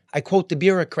 Again, I quote the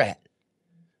bureaucrat.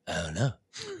 I don't know.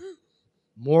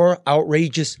 More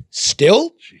outrageous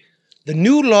still? The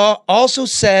new law also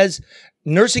says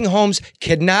nursing homes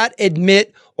cannot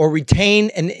admit or retain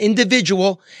an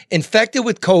individual infected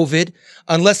with COVID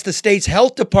unless the state's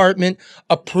health department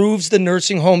approves the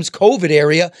nursing home's COVID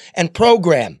area and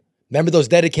program. Remember those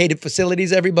dedicated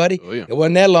facilities, everybody? Oh, yeah. It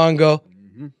wasn't that long ago.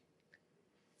 Mm-hmm.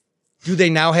 Do they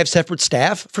now have separate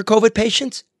staff for COVID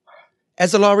patients,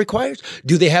 as the law requires?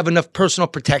 Do they have enough personal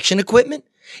protection equipment?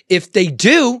 If they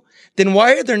do, then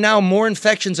why are there now more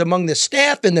infections among the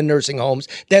staff in the nursing homes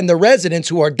than the residents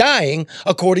who are dying,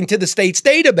 according to the state's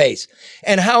database?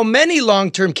 And how many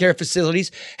long-term care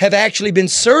facilities have actually been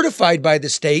certified by the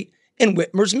state in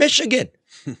Whitmer's, Michigan?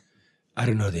 I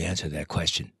don't know the answer to that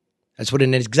question. That's what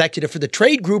an executive for the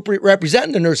trade group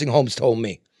representing the nursing homes told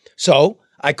me. So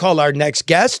I call our next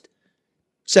guest,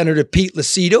 Senator Pete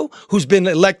Lucido, who's been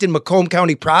elected Macomb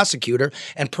County prosecutor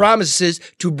and promises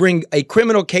to bring a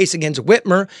criminal case against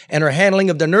Whitmer and her handling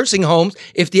of the nursing homes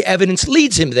if the evidence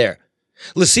leads him there.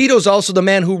 Lucido's also the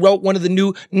man who wrote one of the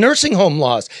new nursing home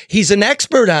laws. He's an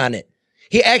expert on it.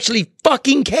 He actually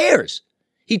fucking cares.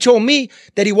 He told me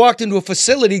that he walked into a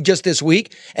facility just this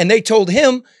week and they told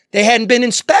him they hadn't been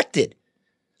inspected.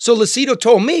 So Lucido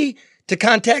told me to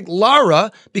contact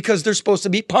Lara because they're supposed to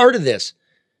be part of this.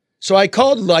 So I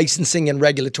called Licensing and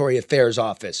Regulatory Affairs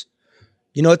Office.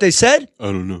 You know what they said? I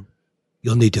don't know.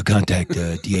 You'll need to contact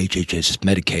DHHS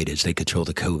Medicaid as they control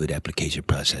the COVID application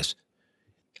process.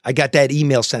 I got that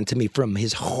email sent to me from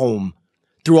his home.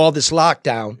 Through all this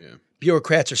lockdown,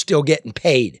 bureaucrats are still getting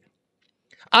paid.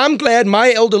 I'm glad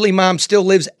my elderly mom still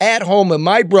lives at home with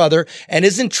my brother and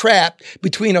isn't trapped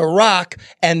between a rock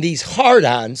and these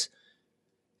hard-ons.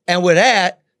 And with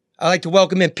that, I'd like to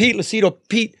welcome in Pete Lucido.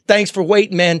 Pete, thanks for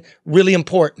waiting, man. Really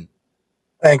important.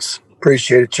 Thanks.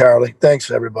 Appreciate it, Charlie. Thanks,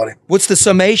 everybody. What's the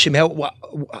summation, man?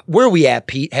 Where are we at,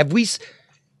 Pete? Have we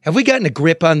gotten a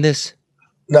grip on this?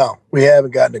 No, we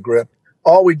haven't gotten a grip.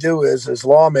 All we do is, as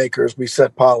lawmakers, we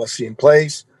set policy in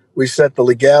place. We set the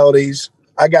legalities.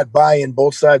 I got buy-in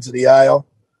both sides of the aisle.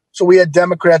 So we had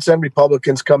Democrats and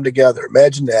Republicans come together.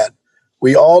 Imagine that.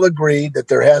 We all agreed that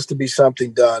there has to be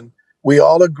something done. We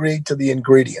all agreed to the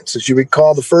ingredients. As you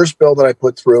recall, the first bill that I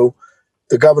put through,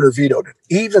 the governor vetoed it,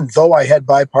 even though I had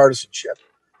bipartisanship.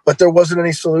 But there wasn't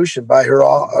any solution by her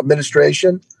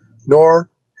administration nor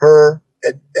her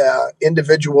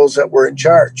individuals that were in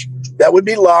charge. That would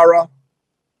be Lara,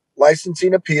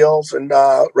 licensing appeals and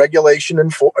regulation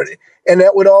and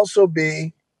that would also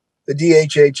be the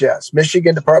DHHS,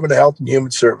 Michigan Department of Health and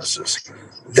Human Services.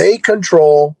 They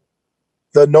control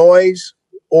the noise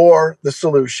or the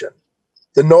solution.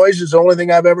 The noise is the only thing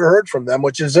I've ever heard from them,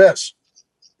 which is this.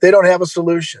 They don't have a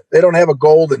solution. They don't have a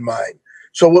goal in mind.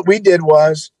 So what we did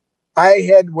was I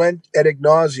had went ad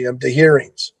nauseum to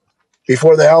hearings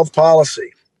before the health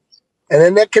policy. And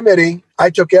in that committee,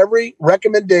 I took every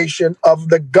recommendation of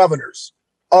the governor's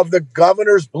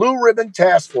blue ribbon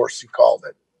task force, he called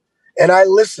it. And I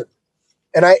listened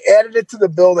and I added it to the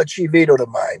bill that she vetoed of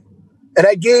mine. And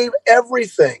I gave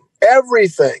everything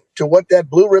to what that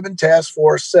blue ribbon task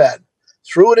force said,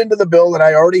 threw it into the bill that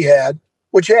I already had,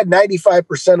 which had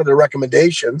 95% of the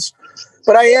recommendations.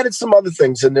 But I added some other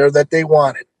things in there that they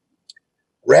wanted.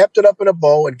 Wrapped it up in a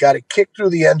bow and got it kicked through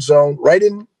the end zone right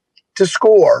in to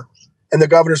score, and the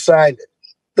governor signed it.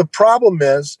 The problem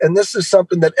is, and this is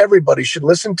something that everybody should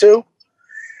listen to,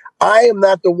 I am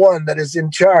not the one that is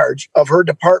in charge of her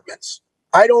departments.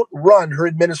 I don't run her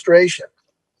administration.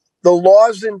 The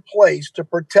law's in place to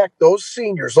protect those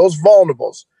seniors, those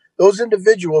vulnerables, those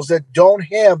individuals that don't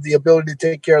have the ability to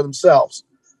take care of themselves.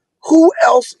 Who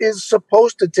else is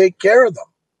supposed to take care of them?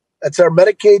 That's our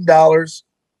Medicaid dollars.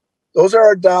 Those are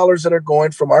our dollars that are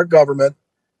going from our government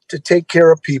to take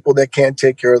care of people that can't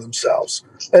take care of themselves.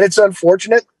 And it's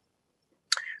unfortunate,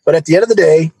 but at the end of the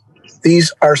day,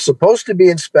 these are supposed to be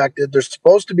inspected. They're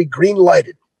supposed to be green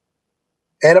lighted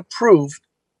and approved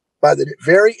by the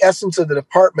very essence of the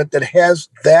department that has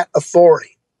that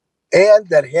authority and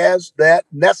that has that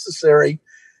necessary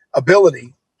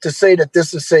ability to say that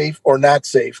this is safe or not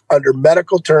safe under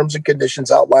medical terms and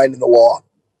conditions outlined in the law.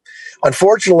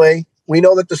 Unfortunately, we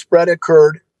know that the spread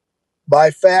occurred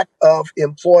by fact of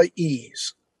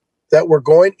employees that were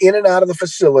going in and out of the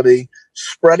facility,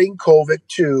 spreading COVID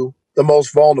to the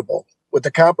most vulnerable with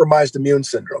the compromised immune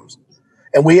syndromes.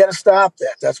 And we had to stop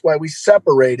that. That's why we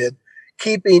separated,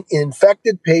 keeping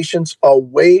infected patients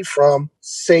away from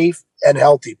safe and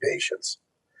healthy patients.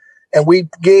 And we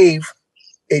gave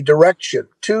a direction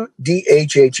to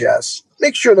DHHS,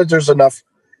 make sure that there's enough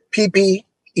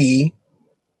PPE,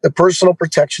 the personal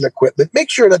protection equipment, make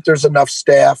sure that there's enough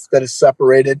staff that is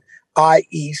separated,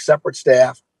 i.e. separate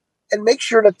staff, and make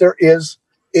sure that there is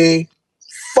a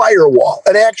firewall,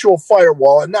 an actual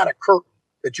firewall and not a curtain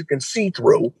that you can see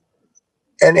through,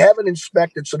 and have it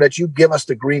inspected so that you give us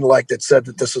the green light that said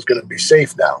that this is going to be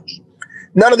safe now.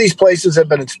 None of these places have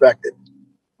been inspected.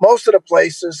 Most of the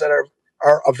places that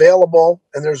are available,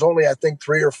 and there's only, I think,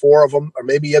 3 or 4 of them, or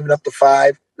maybe even up to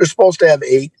 5. They're supposed to have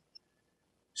 8.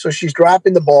 So she's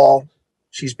dropping the ball.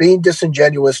 She's being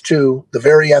disingenuous to the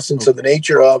very essence of the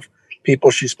nature of people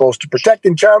she's supposed to protect.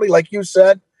 And Charlie, like you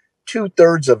said,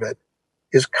 2/3 of it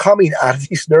is coming out of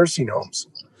these nursing homes.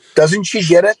 Doesn't she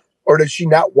get it, or does she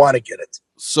not want to get it?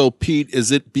 So, Pete,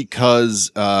 is it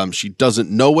because she doesn't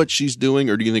know what she's doing,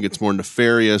 or do you think it's more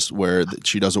nefarious where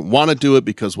she doesn't want to do it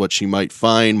because what she might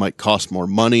find might cost more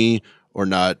money or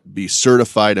not be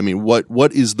certified? I mean,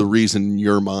 what is the reason in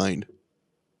your mind?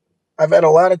 I've had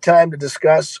a lot of time to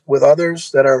discuss with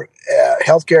others that are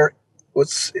healthcare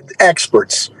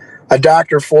experts. A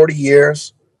doctor, 40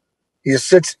 years. He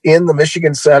sits in the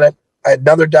Michigan Senate. I had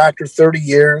another doctor, 30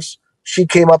 years. She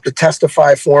came up to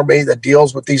testify for me that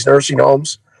deals with these nursing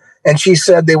homes. And she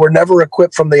said they were never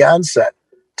equipped from the onset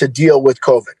to deal with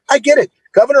COVID. I get it.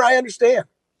 Governor, I understand.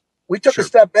 We took a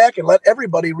step back and let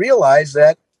everybody realize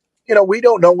that, we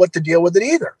don't know what to deal with it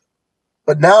either.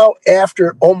 But now,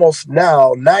 after almost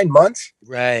 9 months.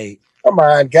 Right. Come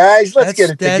on, guys. Let's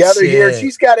get it together here.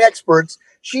 She's got experts.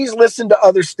 She's listened to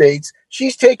other states.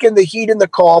 She's taken the heat and the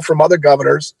call from other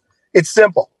governors. It's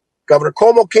simple. Governor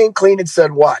Cuomo came clean and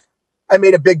said, what? I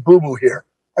made a big boo-boo here.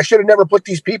 I should have never put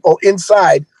these people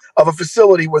inside of a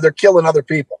facility where they're killing other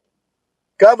people.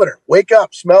 Governor, wake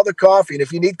up, smell the coffee. And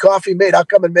if you need coffee made, I'll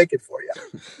come and make it for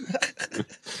you.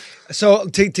 So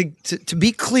to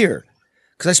be clear,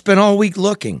 because I spent all week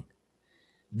looking,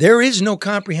 there is no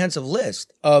comprehensive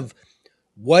list of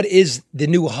what is the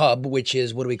new hub, which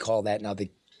is, what do we call that now?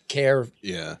 The care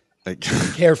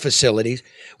care facilities.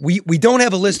 We don't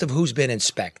have a list of who's been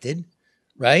inspected,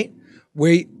 right?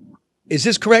 Is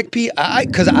this correct, Pete?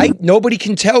 Because nobody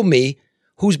can tell me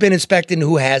who's been inspected and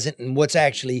who hasn't and what's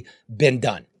actually been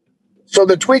done. So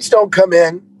the tweets don't come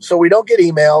in, so we don't get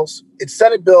emails. It's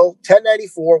Senate Bill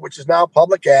 1094, which is now a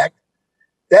public act.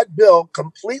 That bill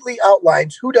completely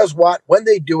outlines who does what, when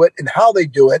they do it, and how they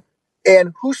do it,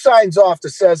 and who signs off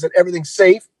that says that everything's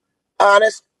safe,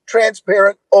 honest,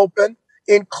 transparent, open,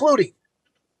 including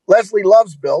Leslie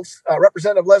Love's bills,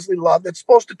 Representative Leslie Love, that's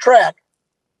supposed to track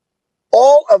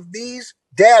all of these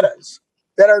datas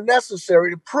that are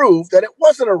necessary to prove that it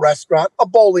wasn't a restaurant, a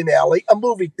bowling alley, a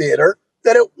movie theater,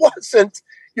 that it wasn't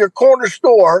your corner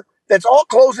store that's all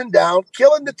closing down,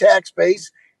 killing the tax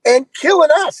base, and killing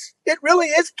us. It really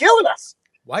is killing us.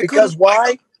 Why? Because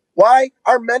why? Why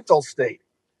our mental state?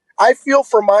 I feel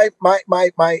for my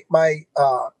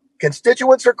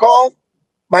constituents are called,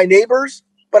 my neighbors,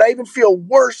 but I even feel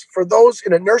worse for those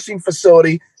in a nursing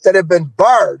facility that have been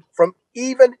barred from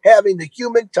even having the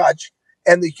human touch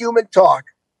and the human talk,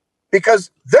 because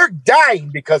they're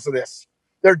dying because of this.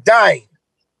 They're dying.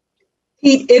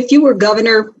 Pete, if you were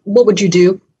governor, what would you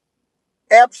do?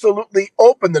 Absolutely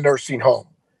open the nursing home.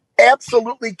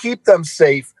 Absolutely keep them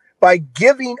safe by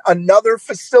giving another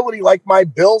facility, like my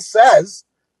bill says,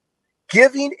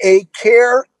 giving a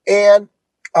care and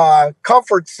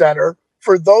comfort center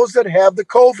for those that have the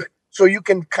COVID, so you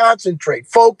can concentrate,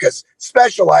 focus,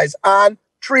 specialize on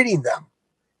treating them,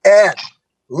 and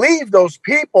leave those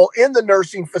people in the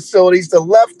nursing facilities that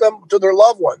left them to their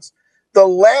loved ones. The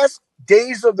last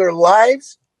days of their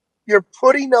lives, you're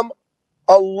putting them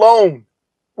alone,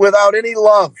 without any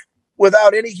love,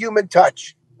 without any human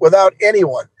touch, without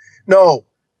anyone. No,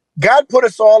 God put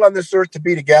us all on this earth to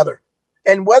be together.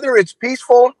 And whether it's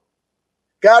peaceful,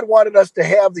 God wanted us to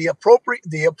have the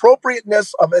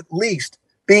appropriateness of at least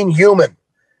being human.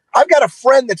 I've got a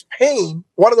friend that's paying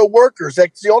one of the workers,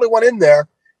 that's the only one in there,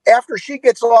 after she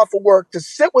gets off of work, to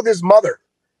sit with his mother,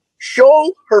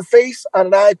 show her face on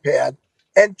an iPad,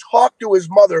 and talk to his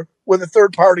mother with a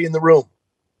third party in the room.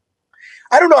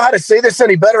 I don't know how to say this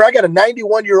any better. I got a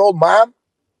 91-year-old mom.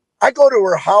 I go to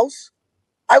her house.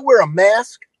 I wear a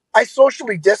mask. I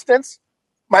socially distance.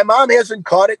 My mom hasn't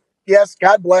caught it. Yes,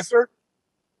 God bless her.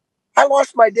 I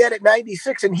lost my dad at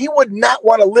 96, and he would not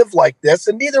want to live like this,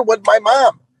 and neither would my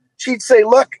mom. She'd say,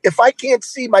 look, if I can't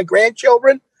see my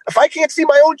grandchildren, if I can't see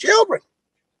my own children,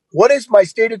 what is my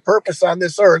stated purpose on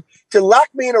this earth? To lock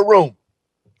me in a room.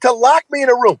 To lock me in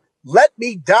a room. Let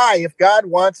me die if God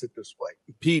wants it this way.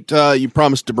 Pete, you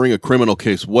promised to bring a criminal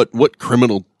case. What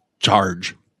criminal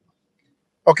charge?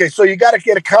 Okay, so you got to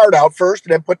get a card out first,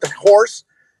 and then put the horse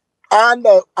on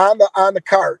the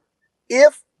card.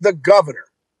 If the governor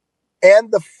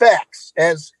and the facts,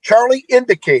 as Charlie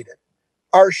indicated,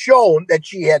 are shown that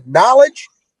she had knowledge,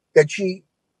 that she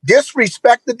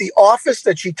disrespected the office,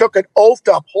 that she took an oath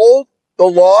to uphold the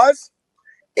laws,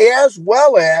 as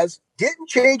well as didn't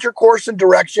change her course and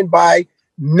direction by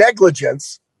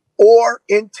negligence or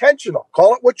intentional.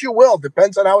 Call it what you will,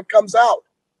 depends on how it comes out.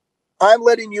 I'm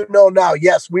letting you know now,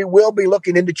 yes, we will be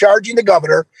looking into charging the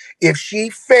governor if she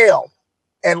failed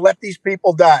and let these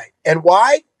people die. And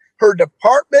why? Her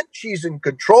department she's in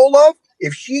control of,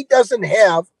 if she doesn't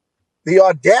have the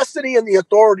audacity and the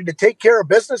authority to take care of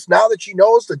business now that she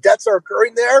knows the deaths are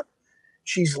occurring there,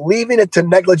 she's leaving it to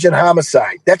negligent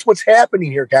homicide. That's what's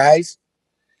happening here, guys.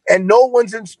 And no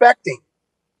one's inspecting.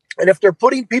 And if they're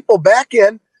putting people back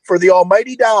in for the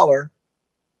almighty dollar,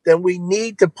 then we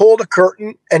need to pull the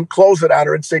curtain and close it on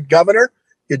her and say, Governor,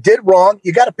 you did wrong.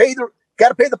 You got to pay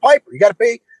the piper. You got to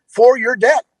pay for your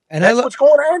debt. And that's what's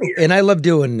going on here. And I love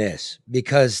doing this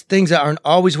because things aren't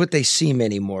always what they seem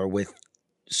anymore with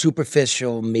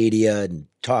superficial media and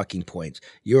talking points.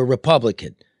 You're a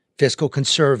Republican, fiscal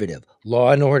conservative,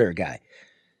 law and order guy.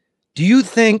 Do you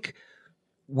think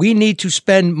we need to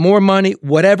spend more money,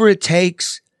 whatever it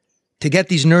takes, to get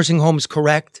these nursing homes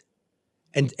correct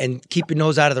and keep your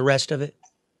nose out of the rest of it?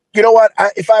 You know what?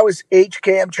 If I was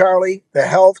HCAM, Charlie, the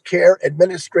Health Care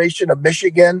Administration of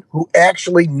Michigan, who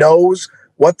actually knows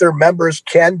what their members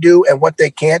can do and what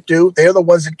they can't do, they're the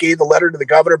ones that gave the letter to the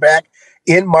governor back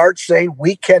in March saying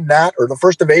we cannot, or the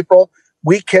 1st of April,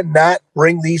 we cannot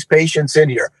bring these patients in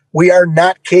here. We are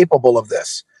not capable of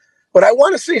this. But I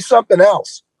want to say something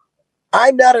else.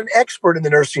 I'm not an expert in the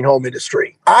nursing home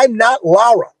industry. I'm not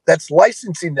Laura that's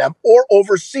licensing them or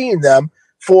overseeing them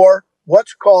for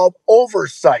what's called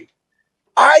oversight.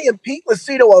 I am Pete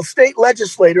Lucido, a state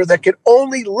legislator that can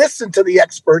only listen to the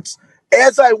experts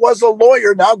as I was a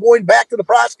lawyer, now going back to the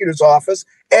prosecutor's office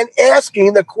and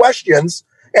asking the questions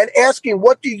and asking,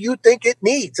 what do you think it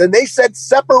needs? And they said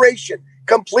separation,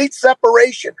 complete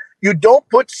separation. You don't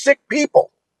put sick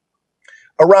people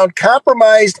around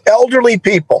compromised elderly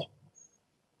people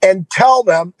and tell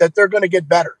them that they're going to get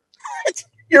better.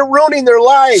 You're ruining their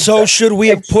lives. So should we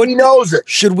have put,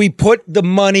 should we put the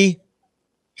money,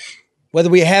 whether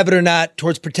we have it or not,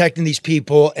 towards protecting these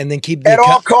people and then keep the at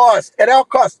all costs? At all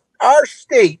costs. Our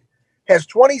state has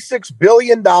 $26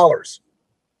 billion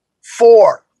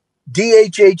for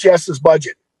DHHS's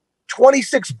budget.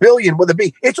 $26 billion with a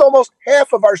B. It's almost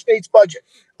half of our state's budget.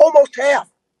 Almost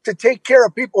half to take care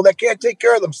of people that can't take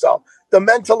care of themselves. The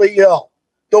mentally ill,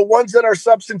 the ones that are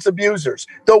substance abusers,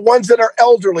 the ones that are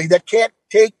elderly that can't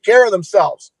take care of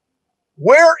themselves.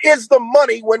 Where is the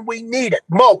money when we need it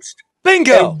most?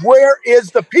 Bingo. And where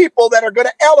is the people that are going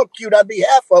to allocute on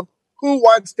behalf of who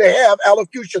wants to have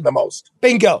allocution the most?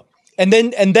 Bingo. And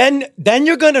then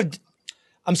you're going to,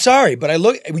 I'm sorry, but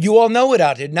you all know it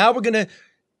out here. Now we're going to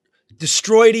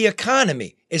destroy the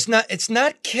economy. It's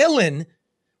not killing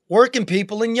working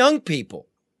people and young people.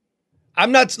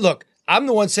 I'm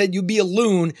the one said you'd be a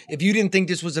loon if you didn't think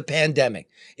this was a pandemic.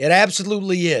 It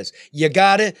absolutely is. You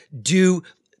gotta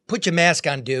put your mask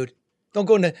on, dude. Don't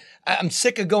go into, I'm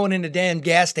sick of going in the damn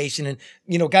gas station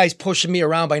and, guys pushing me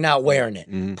around by not wearing it.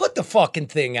 Mm-hmm. Put the fucking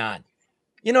thing on.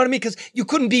 You know what I mean? Because you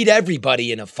couldn't beat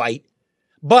everybody in a fight.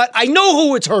 But I know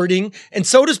who it's hurting, and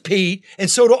so does Pete,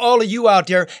 and so do all of you out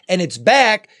there, and it's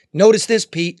back. Notice this,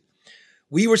 Pete.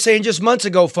 We were saying just months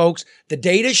ago, folks, the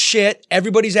data's shit.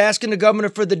 Everybody's asking the governor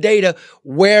for the data.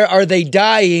 Where are they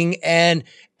dying? And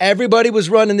everybody was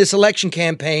running this election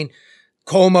campaign.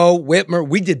 Como, Whitmer,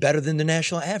 we did better than the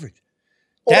national average.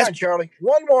 Hold on, Charlie.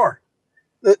 One more.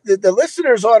 The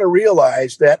listeners ought to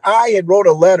realize that I had wrote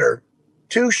a letter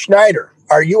to Schneider,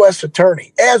 our U.S.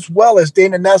 attorney, as well as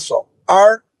Dana Nessel,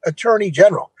 our attorney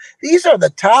general. These are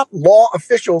the top law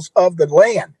officials of the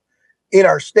land. In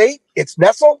our state, it's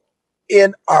Nessel.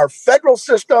 In our federal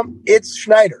system, it's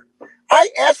Schneider. I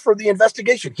asked for the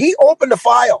investigation. He opened a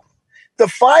file. The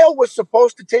file was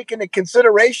supposed to take into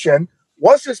consideration,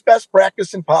 was this best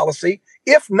practice and policy?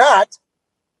 If not,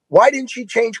 why didn't she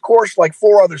change course like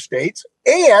 4 other states?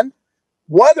 And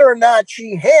whether or not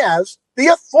she has the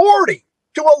authority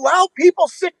to allow people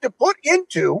sick to put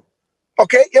into,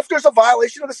 if there's a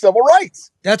violation of the civil rights.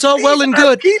 That's all well and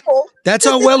good. That's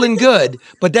all well and good,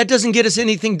 but that doesn't get us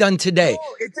anything done today.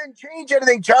 No, it didn't change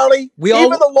anything, Charlie.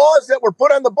 Even the laws that were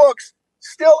put on the books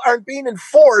still aren't being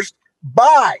enforced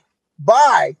by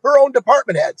her own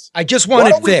department heads. I just want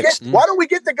it fixed. Why don't we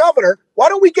get the governor? Why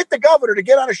don't we get the governor to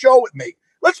get on a show with me?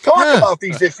 Let's talk about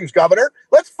these issues, Governor.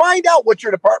 Let's find out what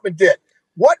your department did.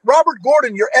 What Robert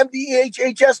Gordon, your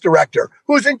MDHHS director,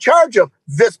 who's in charge of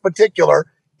this particular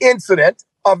incident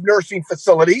of nursing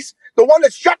facilities, the one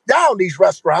that shut down these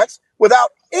restaurants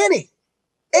without any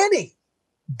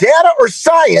data or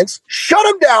science, shut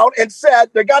them down and said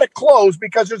they got to close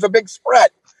because there's a big spread.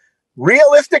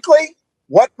 Realistically,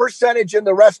 what percentage in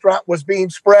the restaurant was being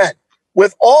spread?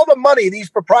 With all the money these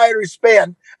proprietors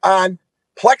spend on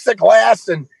plexiglass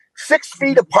and 6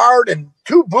 feet apart and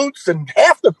 2 booths and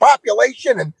half the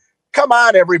population, and come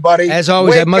on, everybody. As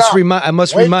always, I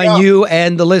must remind you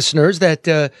and the listeners that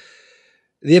the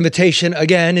invitation,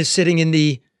 again, is sitting in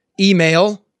the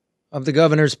email of the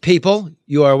governor's people.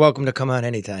 You are welcome to come on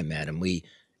anytime, madam. We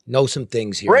know some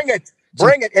things here. Bring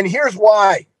it. And here's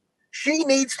why. She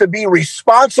needs to be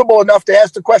responsible enough to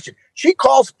ask the question. She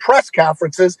calls press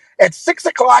conferences at 6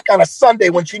 o'clock on a Sunday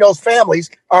when she knows families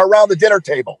are around the dinner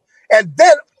table, and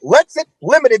then lets it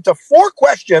limited to 4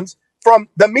 questions from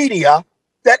the media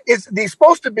that is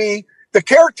supposed to be the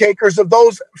caretakers of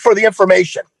those for the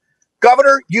information.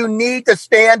 Governor, you need to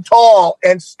stand tall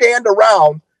and stand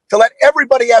around to let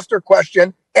everybody ask their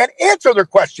question and answer their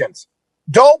questions.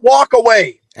 Don't walk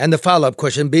away. And the follow-up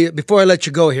question, before I let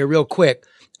you go here real quick,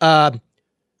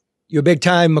 you're a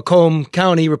big-time Macomb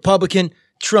County Republican.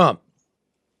 Trump,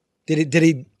 did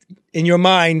he, in your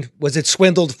mind, was it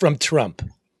swindled from Trump?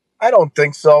 I don't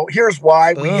think so. Here's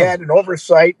why. We had an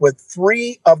oversight with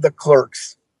 3 of the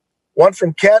clerks, one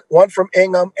from Kent, one from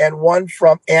Ingham, and one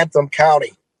from Anthem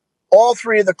County. All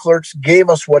 3 of the clerks gave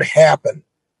us what happened.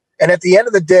 And at the end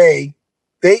of the day,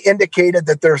 they indicated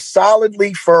that they're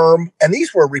solidly firm, and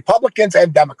these were Republicans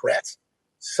and Democrats,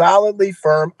 solidly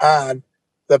firm on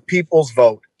the people's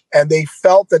vote. And they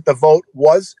felt that the vote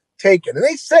was taken. And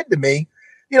they said to me,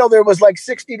 there was like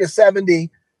 60 to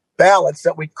 70 ballots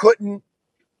that we couldn't,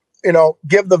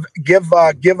 give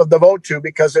the vote to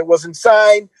because it wasn't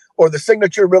signed or the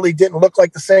signature really didn't look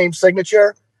like the same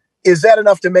signature. Is that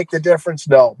enough to make the difference?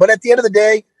 No. But at the end of the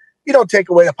day, you don't take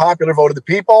away the popular vote of the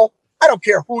people. I don't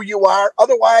care who you are.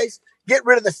 Otherwise, get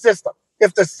rid of the system.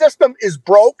 If the system is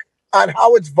broke on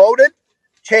how it's voted,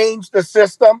 change the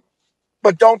system,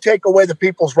 but don't take away the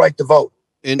people's right to vote.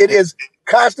 It is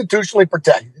constitutionally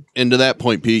protected. And to that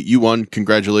point, Pete, you won.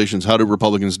 Congratulations. How do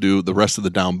Republicans do the rest of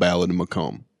the down ballot in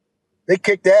Macomb? They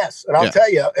kicked ass. And I'll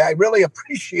tell you, I really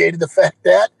appreciated the fact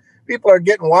that people are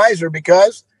getting wiser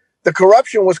because the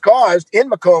corruption was caused in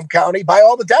Macomb County by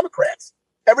all the Democrats.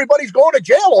 Everybody's going to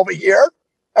jail over here,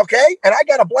 okay? And I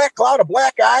got a black cloud, a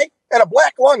black eye, and a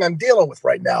black lung I'm dealing with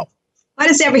right now. Why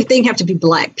does everything have to be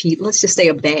black, Pete? Let's just say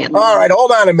a band. All right,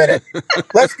 hold on a minute.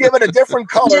 Let's give it a different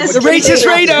color. The racist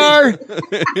radar.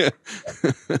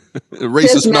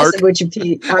 Racist narc. With you,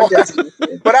 Pete.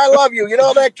 But I love you. You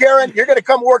know that, Karen? You're going to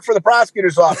come work for the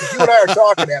prosecutor's office. You and I are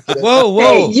talking after this. Whoa.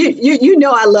 Hey, you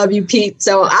know I love you, Pete.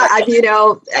 So I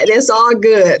it's all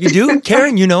good. You do,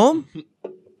 Karen? You know him? Yeah,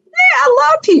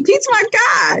 I love Pete. Pete's my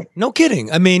guy. No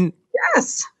kidding. I mean,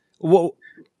 yes. Well,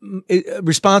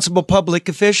 responsible public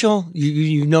official.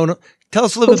 You know. Tell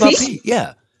us a little bit about Pete.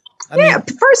 Yeah. I mean,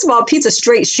 first of all, Pete's a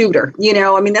straight shooter.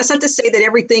 That's not to say that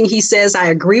everything he says I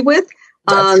agree with.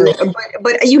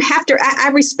 But you have to, I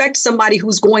respect somebody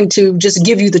who's going to just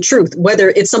give you the truth, whether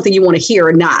it's something you want to hear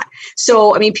or not.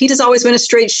 So, Pete has always been a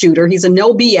straight shooter. He's a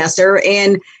no BSer.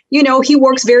 And, he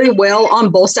works very well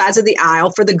on both sides of the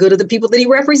aisle for the good of the people that he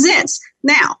represents.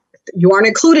 Now, you aren't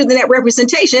included in that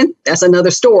representation. That's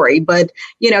another story. But,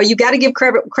 you got to give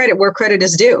credit where credit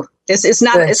is due. It's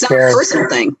not a personal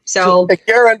thing. So, hey,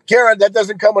 Karen, that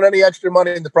doesn't come with any extra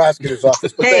money in the prosecutor's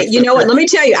office. Hey, you know what? Let me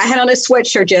tell you, I had on a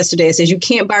sweatshirt yesterday that says you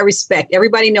can't buy respect.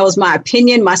 Everybody knows my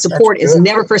opinion. My support is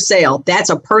never for sale. That's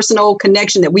a personal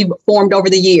connection that we've formed over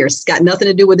the years. It's got nothing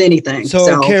to do with anything.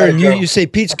 So Karen, you say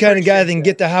Pete's the kind of guy that can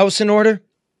get the house in order?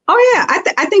 Oh, yeah,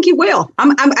 I think he will.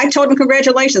 I told him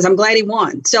congratulations. I'm glad he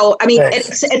won. So,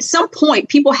 at some point,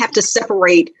 people have to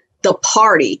separate the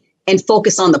party and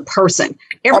focus on the person.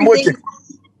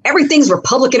 Everything's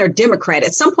Republican or Democrat.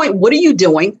 At some point, what are you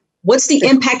doing? What's the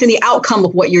impact and the outcome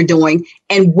of what you're doing?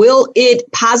 And will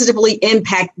it positively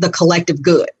impact the collective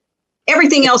good?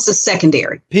 Everything else is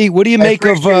secondary. Pete, what do you make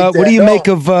of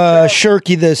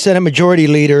Shirky, the Senate Majority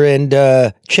Leader, and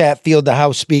Chatfield, the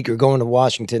House Speaker, going to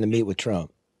Washington to meet with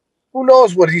Trump? Who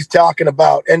knows what he's talking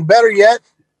about? And better yet,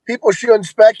 people shouldn't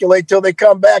speculate till they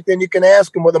come back. Then you can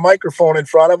ask them with a microphone in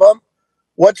front of them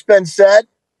what's been said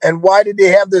and why did they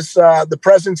have this, the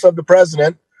presence of the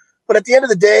president. But at the end of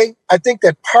the day, I think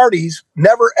that parties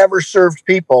never, ever served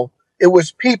people. It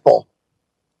was people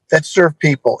that served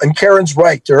people. And Karen's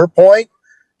right. To her point,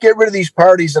 get rid of these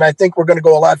parties, and I think we're going to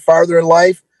go a lot farther in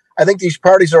life. I think these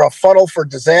parties are a funnel for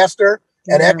disaster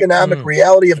and economic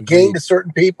reality of gain to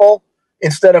certain people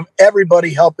instead of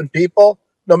everybody helping people,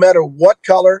 no matter what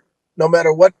color, no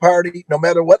matter what party, no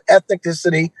matter what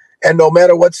ethnicity, and no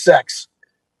matter what sex.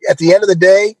 At the end of the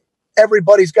day,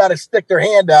 everybody's got to stick their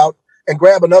hand out and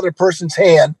grab another person's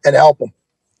hand and help them.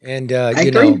 And,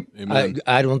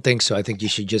 I don't think so. I think you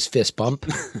should just fist bump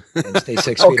and stay 6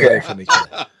 feet away from each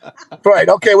other. Right.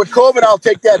 Okay. With COVID, I'll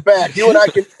take that back. You and I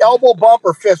can elbow bump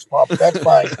or fist bump. That's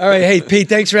fine. All right. Hey, Pete,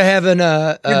 thanks for having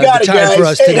the time guys. For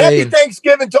us today. Happy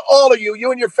Thanksgiving to all of you, you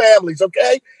and your families,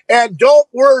 okay? And don't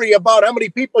worry about how many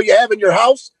people you have in your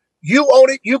house. You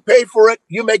own it. You pay for it.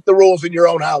 You make the rules in your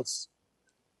own house.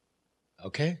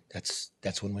 Okay, that's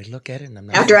one way to look at it.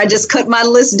 And after I just cut my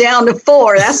list down to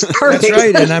 4, that's perfect. That's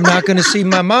right, and I'm not going to see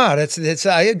my ma. That's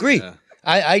I agree. Yeah.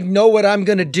 I know what I'm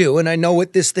going to do, and I know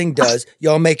what this thing does.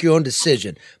 Y'all make your own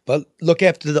decision, but look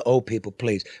after the old people,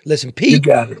 please. Listen, Pete. You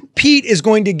got it. Pete is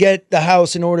going to get the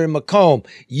house in order in Macomb.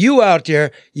 You out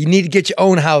there, you need to get your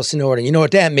own house in order. You know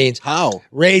what that means? How?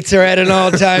 Rates are at an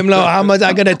all-time low. How much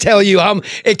I'm going to tell you?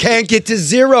 It can't get to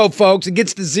 0, folks. It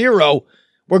gets to 0.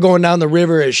 We're going down the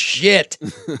river as shit.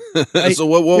 Right? So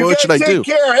what should I do?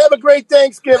 Take care. Have a great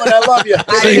Thanksgiving. I love you.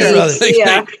 See you, brother.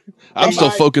 Yeah. I'm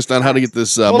still focused on how to get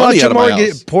this money out of my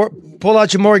house. Pull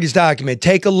out your mortgage document.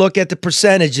 Take a look at the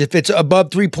percentage. If it's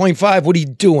above 3.5, what are you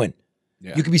doing?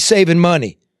 Yeah. You could be saving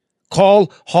money.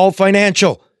 Call Hall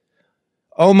Financial.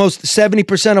 Almost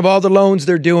 70% of all the loans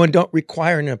they're doing don't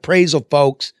require an appraisal,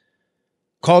 folks.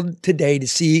 Call today to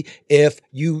see if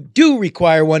you do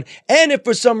require one. And if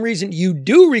for some reason you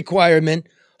do require one,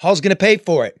 Hall's going to pay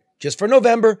for it. Just for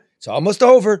November. It's almost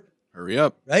over. Hurry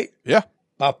up. Right? Yeah.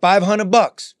 About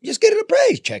 $500. Just get it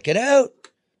appraised. Check it out.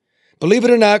 Believe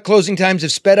it or not, closing times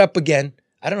have sped up again.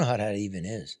 I don't know how that even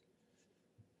is.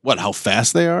 What, how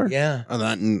fast they are? Yeah.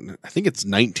 I think it's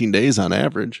 19 days on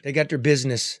average. They got their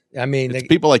business. I mean, It's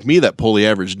people like me that pull the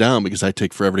average down because I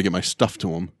take forever to get my stuff to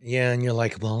them. yeah, and you're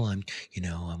like, well, I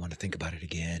want to think about it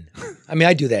again. I mean,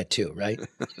 I do that too, right?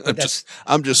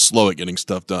 I'm just slow at getting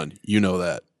stuff done. You know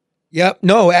that. Yep.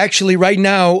 No, actually, right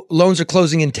now, loans are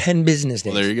closing in 10 business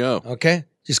days. Well, there you go. Okay.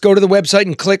 Just go to the website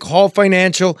and click Hall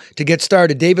Financial to get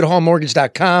started.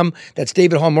 DavidHallMortgage.com. That's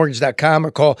DavidHallMortgage.com,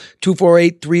 or call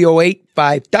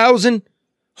 248-308-5000.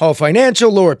 Hall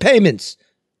Financial, lower payments.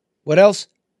 What else?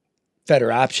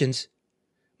 Better options,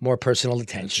 more personal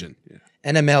attention. Yeah.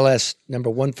 NMLS number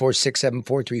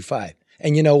 1467435.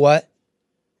 And you know what?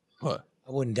 What?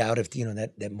 I wouldn't doubt if,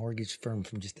 that mortgage firm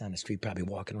from just down the street probably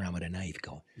walking around with a knife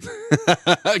going.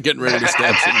 Getting ready to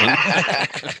stab someone.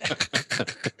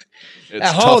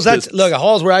 At Halls, at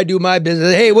Halls where I do my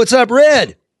business. Hey, what's up,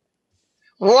 Red?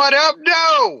 What up,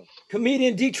 though?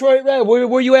 Comedian Detroit Red.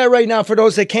 Where you at right now for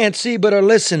those that can't see but are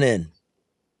listening?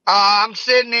 I'm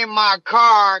sitting in my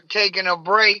car taking a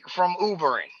break from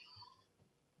Ubering.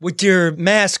 With your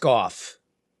mask off.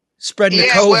 Spreading the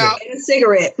Yeah, COVID. well, And a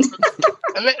cigarette.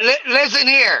 Listen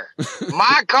here.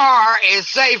 My car is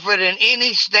safer than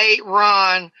any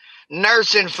state-run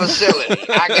nursing facility.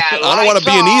 I don't want to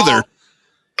be in either.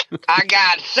 I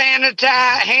got hand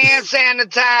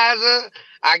sanitizer.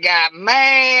 I got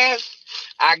masks.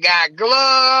 I got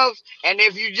gloves. And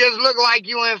if you just look like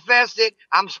you infested,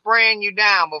 I'm spraying you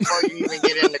down before you even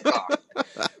get in the car.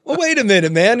 Well, wait a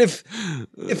minute, man. If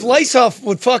Lysol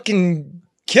would fucking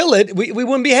kill it, we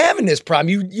wouldn't be having this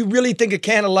problem. You really think a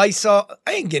can of Lysol?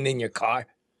 I ain't getting in your car.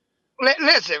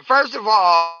 Listen, first of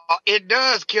all, it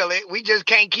does kill it. We just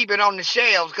can't keep it on the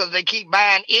shelves because they keep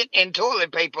buying it and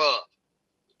toilet paper up.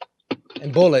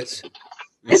 And bullets.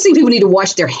 I think people need to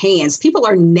wash their hands. People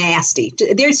are nasty.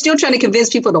 They're still trying to convince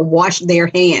people to wash their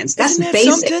hands. That's Isn't that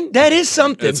basic. something? That is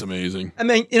something. That's amazing. I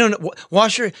mean,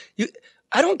 wash your...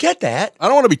 I don't get that. I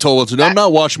don't want to be told what to do. I'm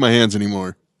not washing my hands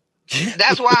anymore.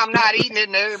 That's why I'm not eating it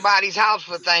in everybody's house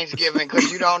for Thanksgiving,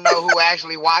 because you don't know who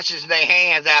actually washes their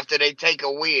hands after they take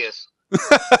a whiz.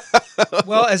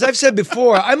 Well, as I've said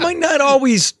before, I might not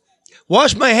always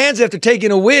wash my hands after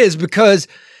taking a whiz because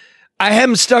I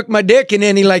haven't stuck my dick in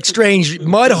any strange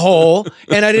mud hole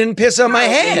and I didn't piss on my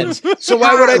hands. So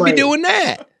why would I be doing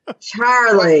that?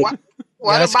 Charlie.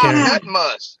 What That's about Karen. nut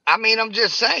must? I mean, I'm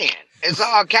just saying. It's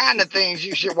all kind of things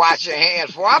you should wash your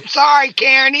hands for. I'm sorry,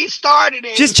 Karen. He started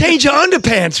it. Just change your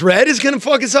underpants, Red. It's going to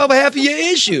fucking solve half of your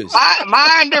issues.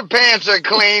 My underpants are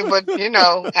clean, but,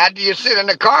 after you sit in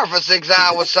the car for 6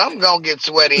 hours, something's going to get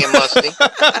sweaty and musty.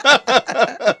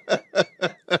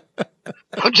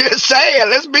 I'm just saying,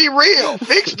 let's be real.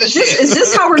 Fix the shit. Is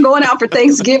this how we're going out for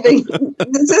Thanksgiving?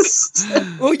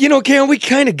 Well, Karen, we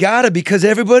kind of got it because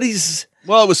everybody's...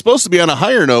 Well, it was supposed to be on a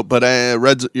higher note, but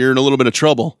Red's, you're in a little bit of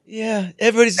trouble. Yeah,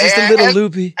 everybody's just a little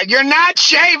loopy. You're not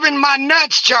shaving my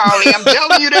nuts, Charlie. I'm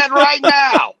telling you that right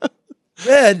now.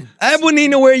 Red, I wouldn't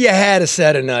even know where you had a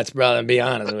set of nuts, brother, to be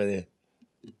honest with you.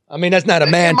 I mean, that's not a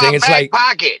man thing. It's back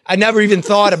pocket. I never even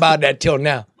thought about that till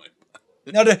now.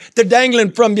 No, they're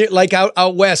dangling from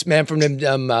out west, man, from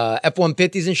them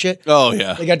F-150s and shit. Oh,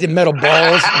 yeah. They got the metal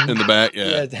balls in the back, yeah.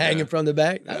 Yeah, it's hanging from the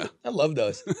back. Yeah. I love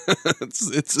those.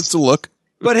 it's a look.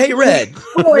 But hey, Red.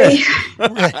 Boy.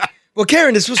 Red. Well,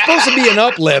 Karen, this was supposed to be an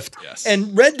uplift. Yes.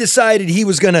 And Red decided he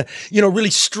was going to, really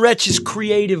stretch his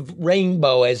creative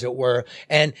rainbow, as it were.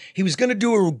 And he was going to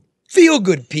do a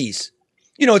feel-good piece.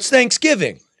 It's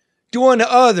Thanksgiving. Do unto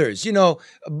others.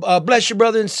 Bless your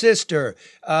brother and sister.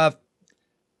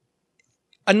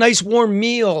 A nice warm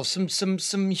meal,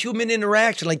 some human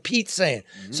interaction, like Pete's saying.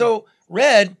 Mm-hmm. So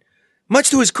Red,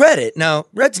 much to his credit, now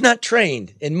Red's not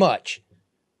trained in much.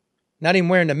 Not even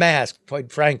wearing the mask,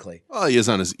 quite frankly. Oh, he is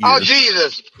on his ears. Oh,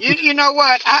 Jesus. You know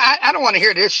what? I don't want to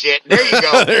hear this shit. There you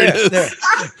go. There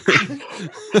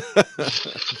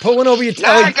Put one over your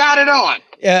Now I got it on.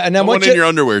 Yeah, and I want one in your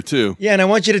underwear, too. Yeah, and I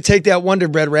want you to take that Wonder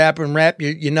Bread wrapper and wrap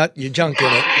your junk in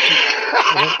it.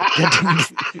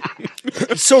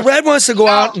 So Red wants to go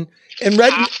out and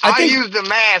Red. I use the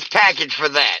mass package for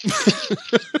that.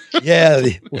 Yeah,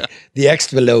 the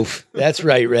extra loaf. That's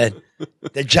right, Red.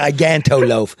 The giganto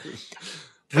loaf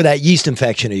for that yeast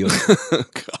infection of yours.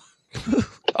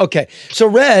 Okay, so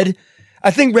Red,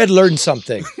 I think Red learned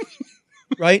something,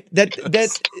 right? That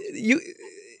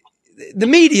the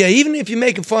media, even if you're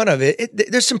making fun of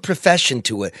it, there's some profession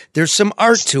to it. There's some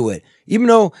art to it. Even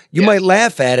though you might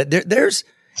laugh at it,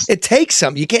 it takes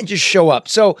something. You can't just show up.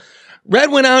 So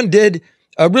Red went out and did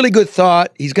a really good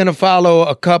thought. He's going to follow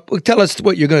a couple. Tell us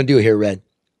what you're going to do here, Red.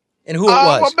 And who it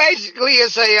was? Well, basically,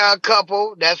 it's a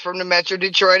couple that's from the Metro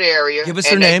Detroit area. Give us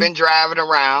their and name. They've been driving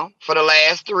around for the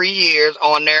last 3 years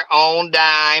on their own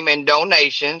dime and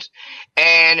donations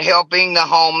and helping the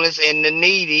homeless and the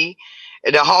needy,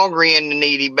 the hungry and the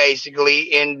needy, basically,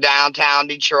 in downtown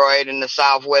Detroit and the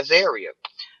Southwest area.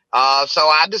 So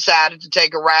I decided to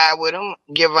take a ride with them,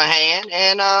 give a hand,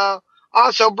 and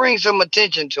also bring some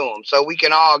attention to them so we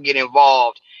can all get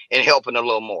involved in helping a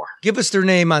little more. Give us their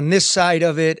name on this side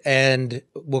of it, and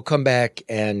we'll come back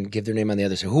and give their name on the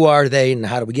other side. Who are they, and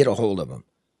how do we get a hold of them?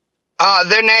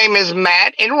 Their name is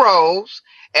Matt and Rose,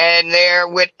 and they're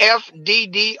with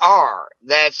FDDR.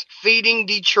 That's Feeding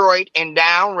Detroit and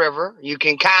Downriver. You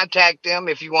can contact them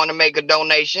if you want to make a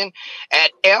donation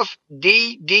at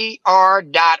fddr.org,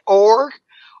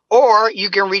 or you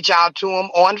can reach out to them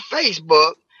on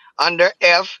Facebook under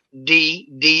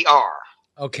FDDR.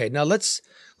 Okay, now let's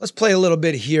play a little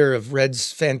bit here of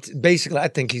Red's basically, I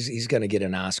think he's going to get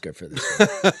an Oscar for this.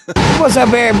 What's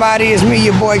up, everybody? It's me,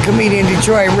 your boy, comedian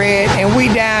Detroit Red, and we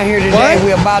down here today. What?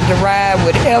 We're about to ride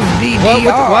with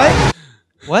FDDR.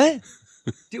 What?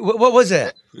 Dude, what was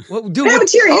that? What happened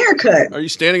to your haircut? Are you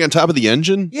standing on top of the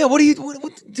engine? Yeah, what do you,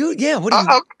 dude? Yeah, what do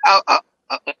you?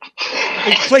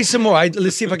 Play some more.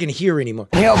 Let's see if I can hear anymore.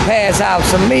 Help pass out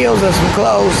some meals and some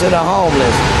clothes to the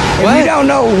homeless. If What? you don't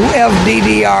know who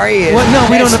FDDR is, What? No,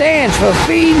 we that don't know. stands for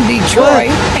Feeding Detroit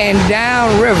and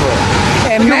Downriver.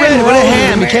 And You're Matt Red, what a Rose,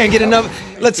 ham. We man. can't get enough.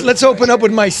 Let's open up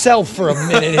with myself for a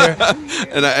minute here.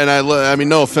 I mean,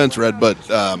 no offense, Red, but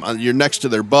you're next to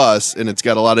their bus, and it's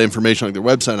got a lot of information on their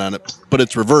website on it, but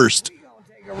it's reversed.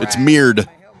 It's mirrored.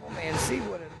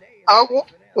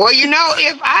 Well, you know,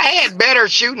 if I had better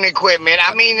shooting equipment,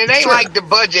 I mean, it ain't like the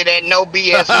budget at No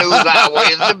BS News Hour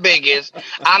is the biggest.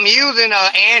 I'm using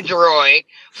an Android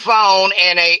phone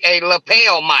and a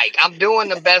lapel mic. I'm doing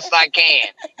the best I can.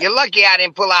 You're lucky I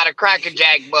didn't pull out a Cracker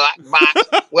Jack box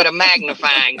with a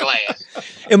magnifying glass.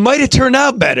 It might have turned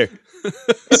out better.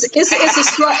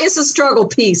 It's a struggle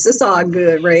piece. It's all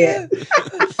good, Red.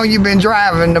 You've been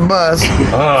driving the bus for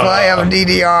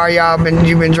FDDR.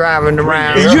 You've been driving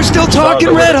around. Are you still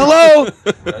talking, Red? Hello?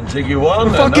 Ziggy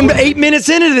one. Fucking 8 minutes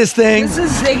into this thing. This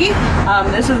is Ziggy.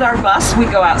 This is our bus. We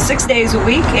go out 6 days a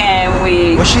week, and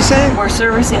What's she saying? we're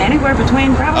servicing anywhere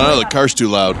between I probably don't know, the car's too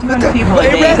loud. 200 people a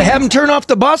Hey, day. Red, have him turn off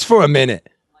the bus for a minute.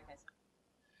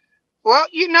 Well,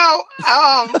 you know,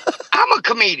 I'm a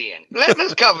comedian.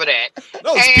 Let's cover that.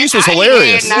 No, this piece was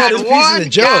hilarious. I had This not piece is a one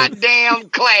joke. goddamn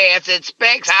class at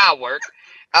Specs Howard.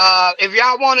 If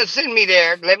y'all want to send me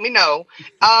there, let me know.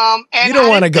 And You don't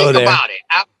want to go there. About it.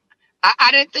 I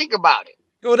didn't think about it.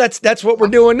 Well, that's what we're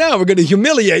doing now. We're going to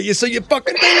humiliate you so you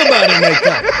fucking think about it next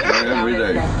time. Every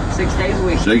day. 6 days a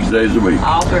week. 6 days a week.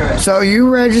 All through it. So you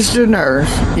registered nurse,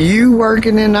 you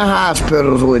working in the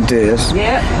hospitals with this,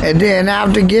 Yep. and then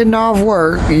after getting off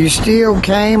work, you still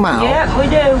came out Yep, we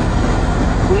do.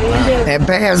 We do. and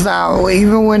passed out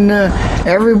even when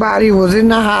everybody was in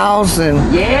the house and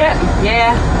Yeah.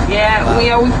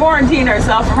 We quarantine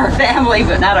ourselves from our family,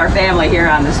 but not our family here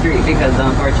on the street because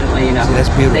unfortunately, that's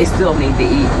beautiful. they still need to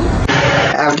eat.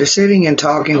 after sitting and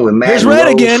talking with Matt Here's Red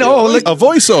Rose, again. Oh, look. A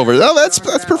voiceover. Oh, that's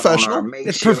professional.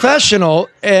 It's professional,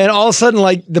 and all of a sudden,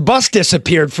 like, the bus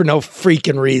disappeared for no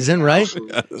freaking reason, right?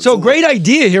 So, great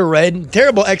idea here, Red.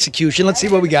 Terrible execution. Let's see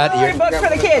what we got here. Book for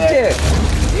the kid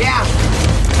too. Yeah.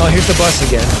 Oh, here's the bus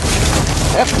again.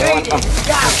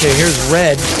 Okay, here's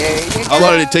Red. How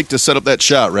long did it take to set up that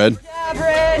shot, Red?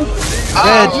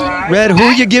 Red, who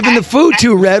are you giving the food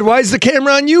to, Red? Why is the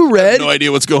camera on you, Red? No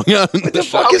idea what's going on. What the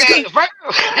fuck is Okay, going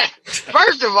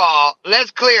first of all,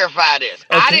 let's clarify this.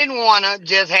 I didn't want to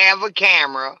just have a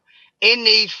camera in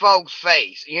these folks'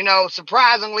 face. You know,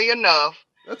 surprisingly enough,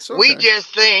 That's we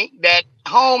just think that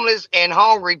homeless and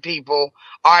hungry people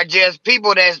are just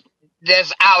people that's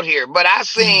out here. But I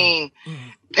seen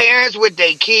parents with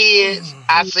their kids.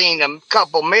 I seen a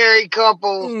couple married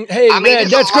couples. Hey, I mean, Red,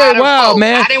 it's a that's lot great. of Wow, folks.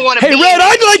 man. I didn't want to Hey, be Red, in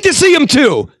I'd like to see him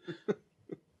too.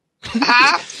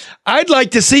 Huh? I'd like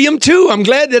to see him too. I'm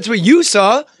glad that's what you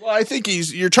saw. Well, I think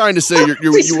you're trying to say you want to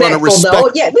Respectful, respect.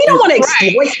 though. Yeah, we don't want to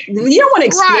exploit. You don't want to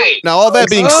exploit. Right. Now, all that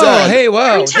being Oh, said, hey,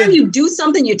 wow. Every time you do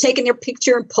something, you're taking their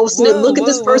picture and posting it. Whoa, Look at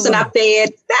this whoa, person whoa. I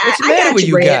fed. What's the I matter got with you,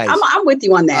 you Red. guys? I'm with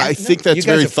you on that. I think You that's guys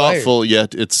very are fired. thoughtful,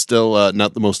 yet it's still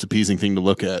not the most appeasing thing to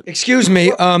look at. Excuse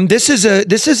me. This is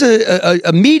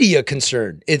a media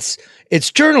concern. It's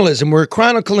journalism. We're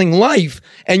chronicling life,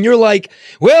 and you're like,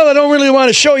 well, I don't really want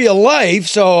to show you life,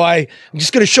 so I'm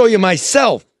just going to show you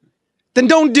myself. Then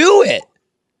don't do it.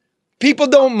 People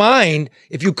don't mind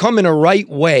if you come in a right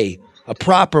way, a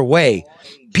proper way.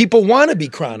 People want to be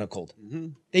chronicled.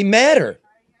 They matter.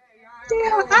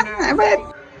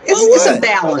 Yeah, It's a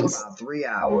balance. About 3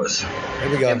 hours. There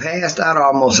we go. And passed out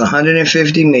almost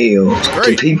 150 meals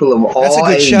to people of That's a all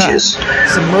good ages. shot.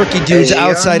 Some murky dudes As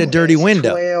outside a young dirty as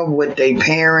window. 12 with their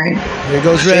parent. Here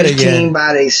goes Red 15 again.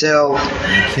 by themselves,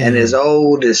 and as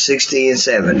old as 60 and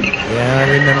 70. Yeah,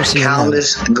 I remember seeing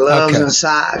Countless gloves and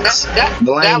socks, That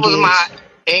blankets. was my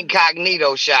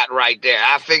incognito shot right there.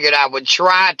 I figured I would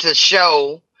try to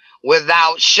show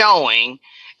without showing,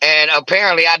 and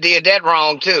apparently I did that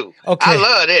wrong too. Okay. I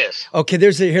love this. Okay,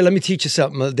 here, let me teach you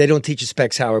something. They don't teach you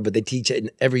Specs Howard, but they teach it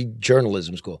in every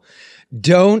journalism school.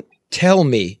 Don't tell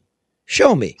me,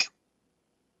 show me.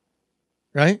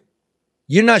 Right?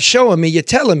 You're not showing me, you're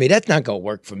telling me. That's not going to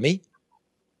work for me.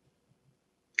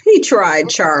 He tried,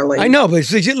 Charlie. I know, but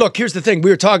see, look, here's the thing.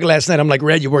 We were talking last night. I'm like,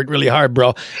 Red, you worked really hard,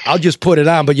 bro. I'll just put it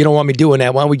on, but you don't want me doing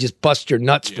that. Why don't we just bust your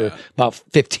nuts for about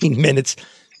 15 minutes?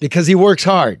 Because he works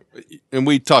hard. And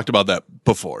we talked about that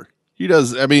before. He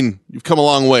does. I mean, you've come a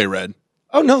long way, Red.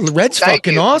 Oh, no, Red's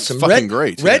fucking awesome. It's fucking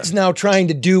great. Red's now trying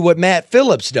to do what Matt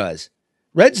Phillips does.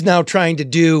 Red's now trying to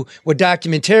do what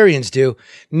documentarians do.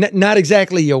 Not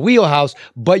exactly your wheelhouse,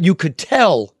 but you could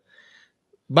tell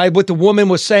by what the woman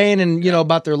was saying and,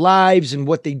 about their lives and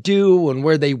what they do and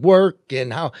where they work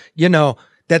and how,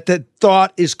 that the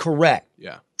thought is correct.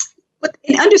 Yeah. But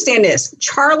and understand this,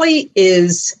 Charlie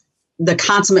is the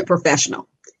consummate professional.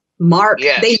 Mark,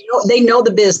 they know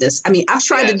the business. I mean, I've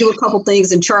tried to do a couple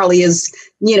things and Charlie is,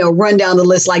 run down the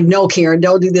list like, no, Karen,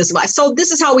 don't do this. So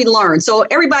this is how we learn. So I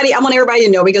want everybody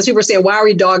to know, because people are saying, why are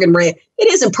we dogging Red?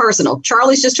 It isn't personal.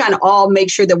 Charlie's just trying to all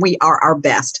make sure that we are our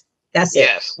best. That's it.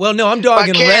 Well, no, I'm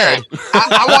dogging Karen, Red.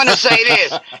 I want to say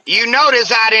this. You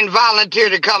notice I didn't volunteer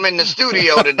to come in the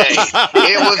studio today.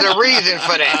 It was a reason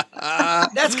for that.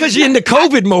 That's because you're in the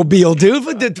COVID mobile, dude.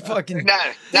 What the fucking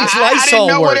I Lysol didn't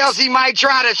know what works. else he might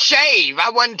try to shave. I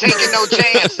wasn't taking no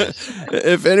chances.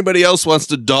 If anybody else wants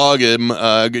to dog him,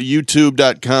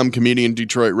 youtube.com, Comedian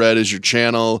Detroit Red is your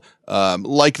channel.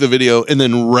 Like the video and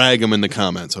then rag him in the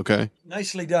comments, okay?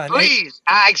 Nicely done. Please,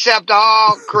 I accept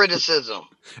all criticism.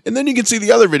 And then you can see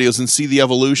the other videos and see the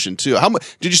evolution too. How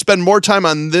much did you spend more time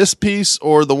on this piece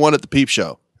or the one at the Peep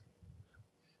Show?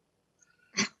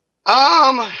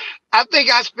 I think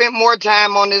I spent more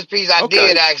time on this piece. I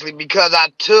did actually, because I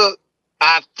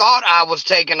thought I was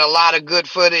taking a lot of good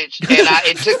footage, and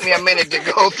it took me a minute to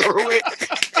go through it,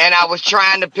 and I was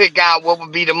trying to pick out what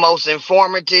would be the most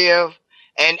informative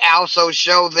and also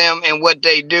show them and what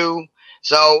they do.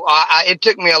 So it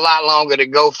took me a lot longer to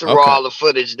go through all the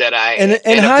footage that I had.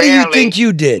 And how do you think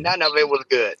you did? None of it was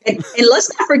good. And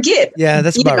let's not forget. Yeah,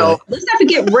 that's about right. Let's not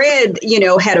forget Red,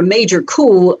 had a major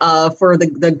coup for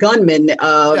the gunman,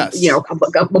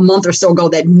 a month or so ago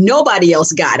that nobody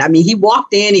else got. I mean, he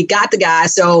walked in, he got the guy.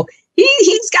 So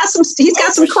he's got some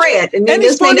cred. And he's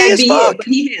this may funny not as be fuck. it, but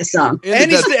he has some.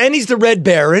 And he's the Red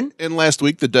Baron. And last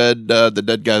week, the dead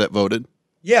guy that voted.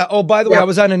 Yeah. Oh, by the way, I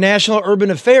was on a National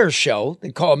Urban Affairs show.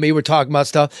 They called me. We're talking about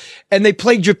stuff. And they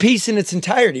played your piece in its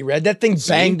entirety, Red. That thing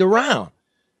banged around.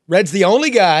 Red's the only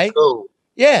guy. Oh.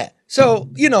 Yeah. So,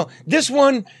 this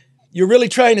one, you're really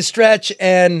trying to stretch,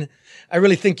 and I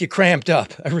really think you cramped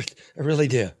up. I really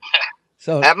do.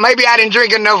 So maybe I didn't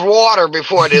drink enough water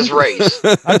before this race.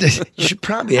 You should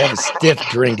probably have a stiff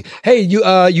drink. Hey, you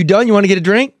done? You want to get a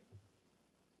drink?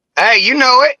 Hey, you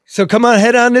know it. So come on,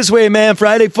 head on this way, man.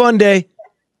 Friday fun day.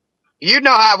 You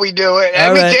know how we do it.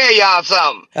 Let me tell y'all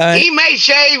something. He may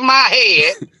shave my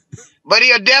head, but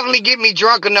he'll definitely get me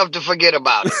drunk enough to forget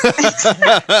about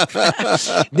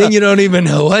it. Then you don't even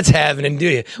know what's happening, do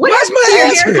you? What happened to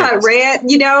your haircut, Red?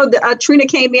 Trina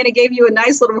came in and gave you a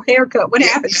nice little haircut. What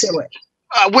happened to it?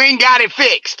 We ain't got it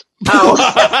fixed. Oh.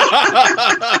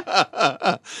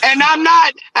 And I'm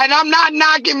not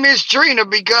knocking Miss Trina,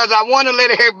 because I want to let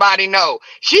everybody know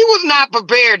she was not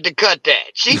prepared to cut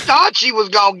that. She thought she was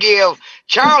gonna give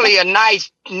Charlie a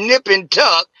nice nip and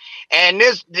tuck, and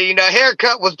this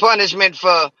haircut was punishment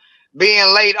for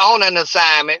being late on an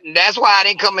assignment. And that's why I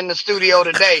didn't come in the studio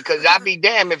today, because I'd be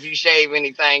damned if you shave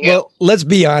anything else. Well, let's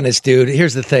be honest, dude.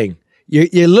 Here's the thing.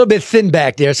 You're a little bit thin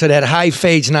back there, so that high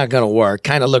fade's not going to work.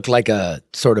 Kind of looked like a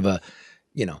sort of an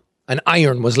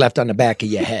iron was left on the back of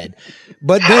your head.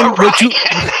 But then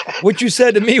what you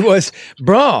said to me was,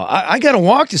 bro, I got to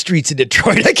walk the streets of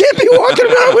Detroit. I can't be walking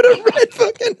around with a red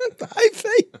fucking high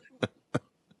fade.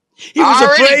 He was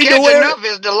afraid to wear enough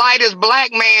is the lightest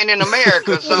black man in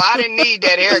America, so I didn't need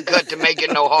that haircut to make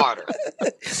it no harder.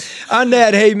 On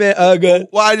that, hey man, good.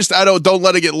 Well, I don't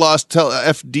let it get lost. Tell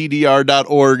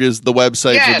FDDR.org is the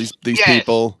website for these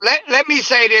people. Let me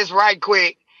say this right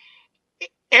quick.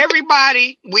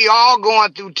 Everybody, we all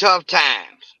going through tough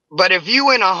times. But if you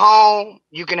in a home,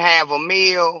 you can have a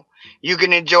meal, You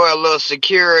can enjoy a little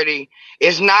security.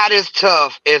 It's not as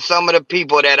tough as some of the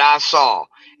people that I saw.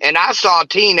 And I saw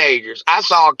teenagers. I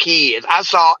saw kids. I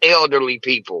saw elderly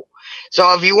people.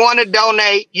 So if you want to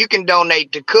donate, you can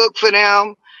donate to cook for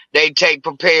them. They take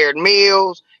prepared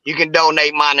meals. You can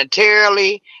donate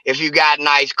monetarily. If you got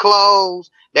nice clothes,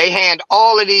 they hand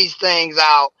all of these things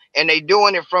out, and they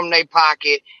doing it from their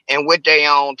pocket and with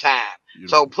their own time.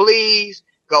 So please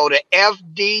go to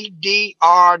fddr.org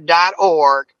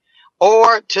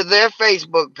or to their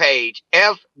Facebook page,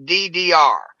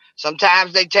 FDDR.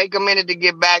 Sometimes they take a minute to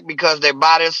get back because they're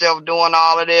by themselves doing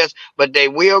all of this, but they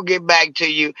will get back to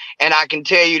you. And I can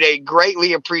tell you they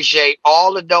greatly appreciate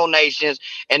all the donations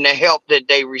and the help that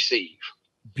they receive.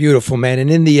 Beautiful, man. And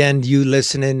in the end, you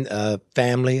listening,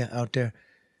 family out there,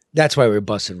 that's why we're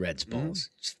busting Red's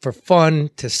balls. It's for fun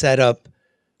to set up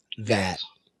that.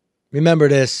 Remember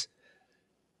this.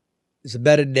 It's a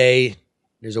better day.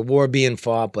 There's a war being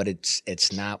fought, but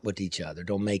it's not with each other.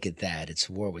 Don't make it that. It's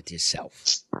a war with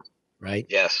yourself. Right?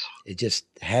 Yes. It's just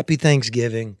happy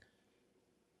Thanksgiving.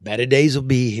 Better days will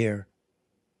be here.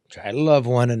 Try to love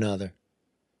one another.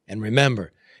 And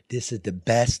remember, this is the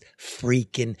best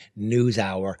freaking news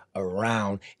hour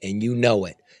around, and you know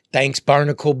it. Thanks,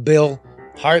 Barnacle Bill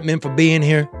Hartman, for being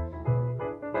here.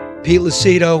 Pete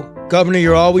Lucido, Governor,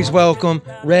 you're always welcome.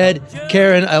 Red,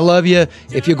 Karen, I love you.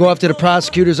 If you go up to the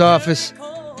prosecutor's office,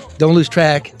 don't lose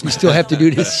track. You still have to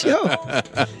do this show.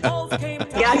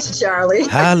 Gotcha, Charlie.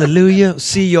 Hallelujah.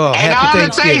 See y'all. And Happy all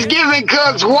the Thanksgiving. Thanksgiving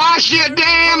cooks, wash your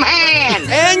damn hands.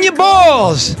 And your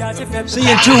balls. See you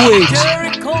in 2 weeks.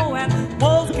 Jericho and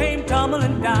walls came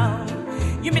tumbling down.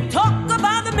 You may talk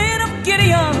about the men of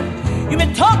Gideon. You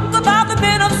may talk about the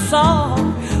men of Saul.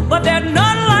 But they're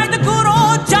none like the good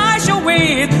old Joshua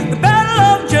with the battle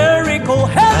of Jericho.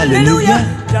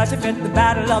 Hallelujah. Joshua fought the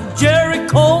battle of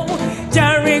Jericho.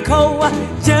 Jericho,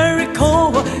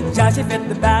 Jericho. Joshua fought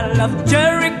the battle of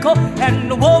Jericho.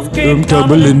 And the wolves came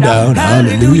tumbling down.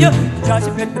 Hallelujah.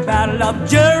 Joshua fought the battle of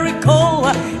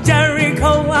Jericho.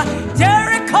 Jericho,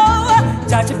 Jericho.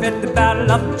 Joshua fought the battle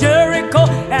of Jericho.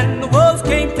 And the wolves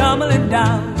came tumbling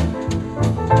down.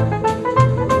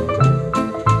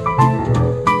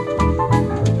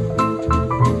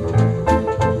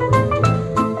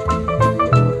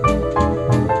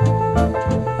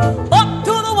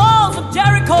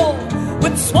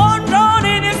 Sworn drawn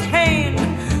in his hand,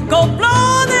 go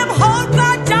blow them horns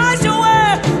like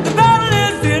Joshua. The battle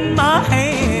is in my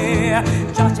hand.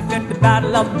 Joshua fought the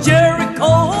battle of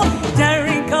Jericho,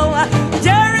 Jericho,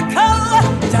 Jericho.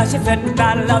 Joshua fought the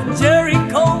battle of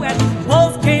Jericho, and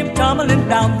wolves came tumbling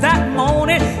down that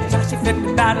morning. Joshua fought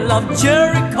the battle of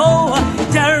Jericho,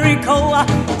 Jericho,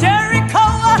 Jericho.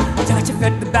 Joshua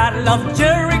fought the battle of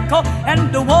Jericho,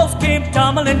 and the wolves came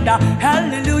tumbling down.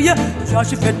 Hallelujah.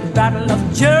 Joshua fought the battle of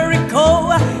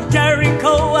Jericho,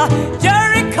 Jericho,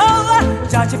 Jericho.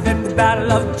 Joshua fought the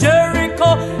battle of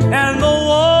Jericho, and the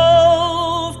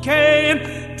wolves came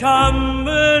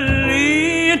tumbling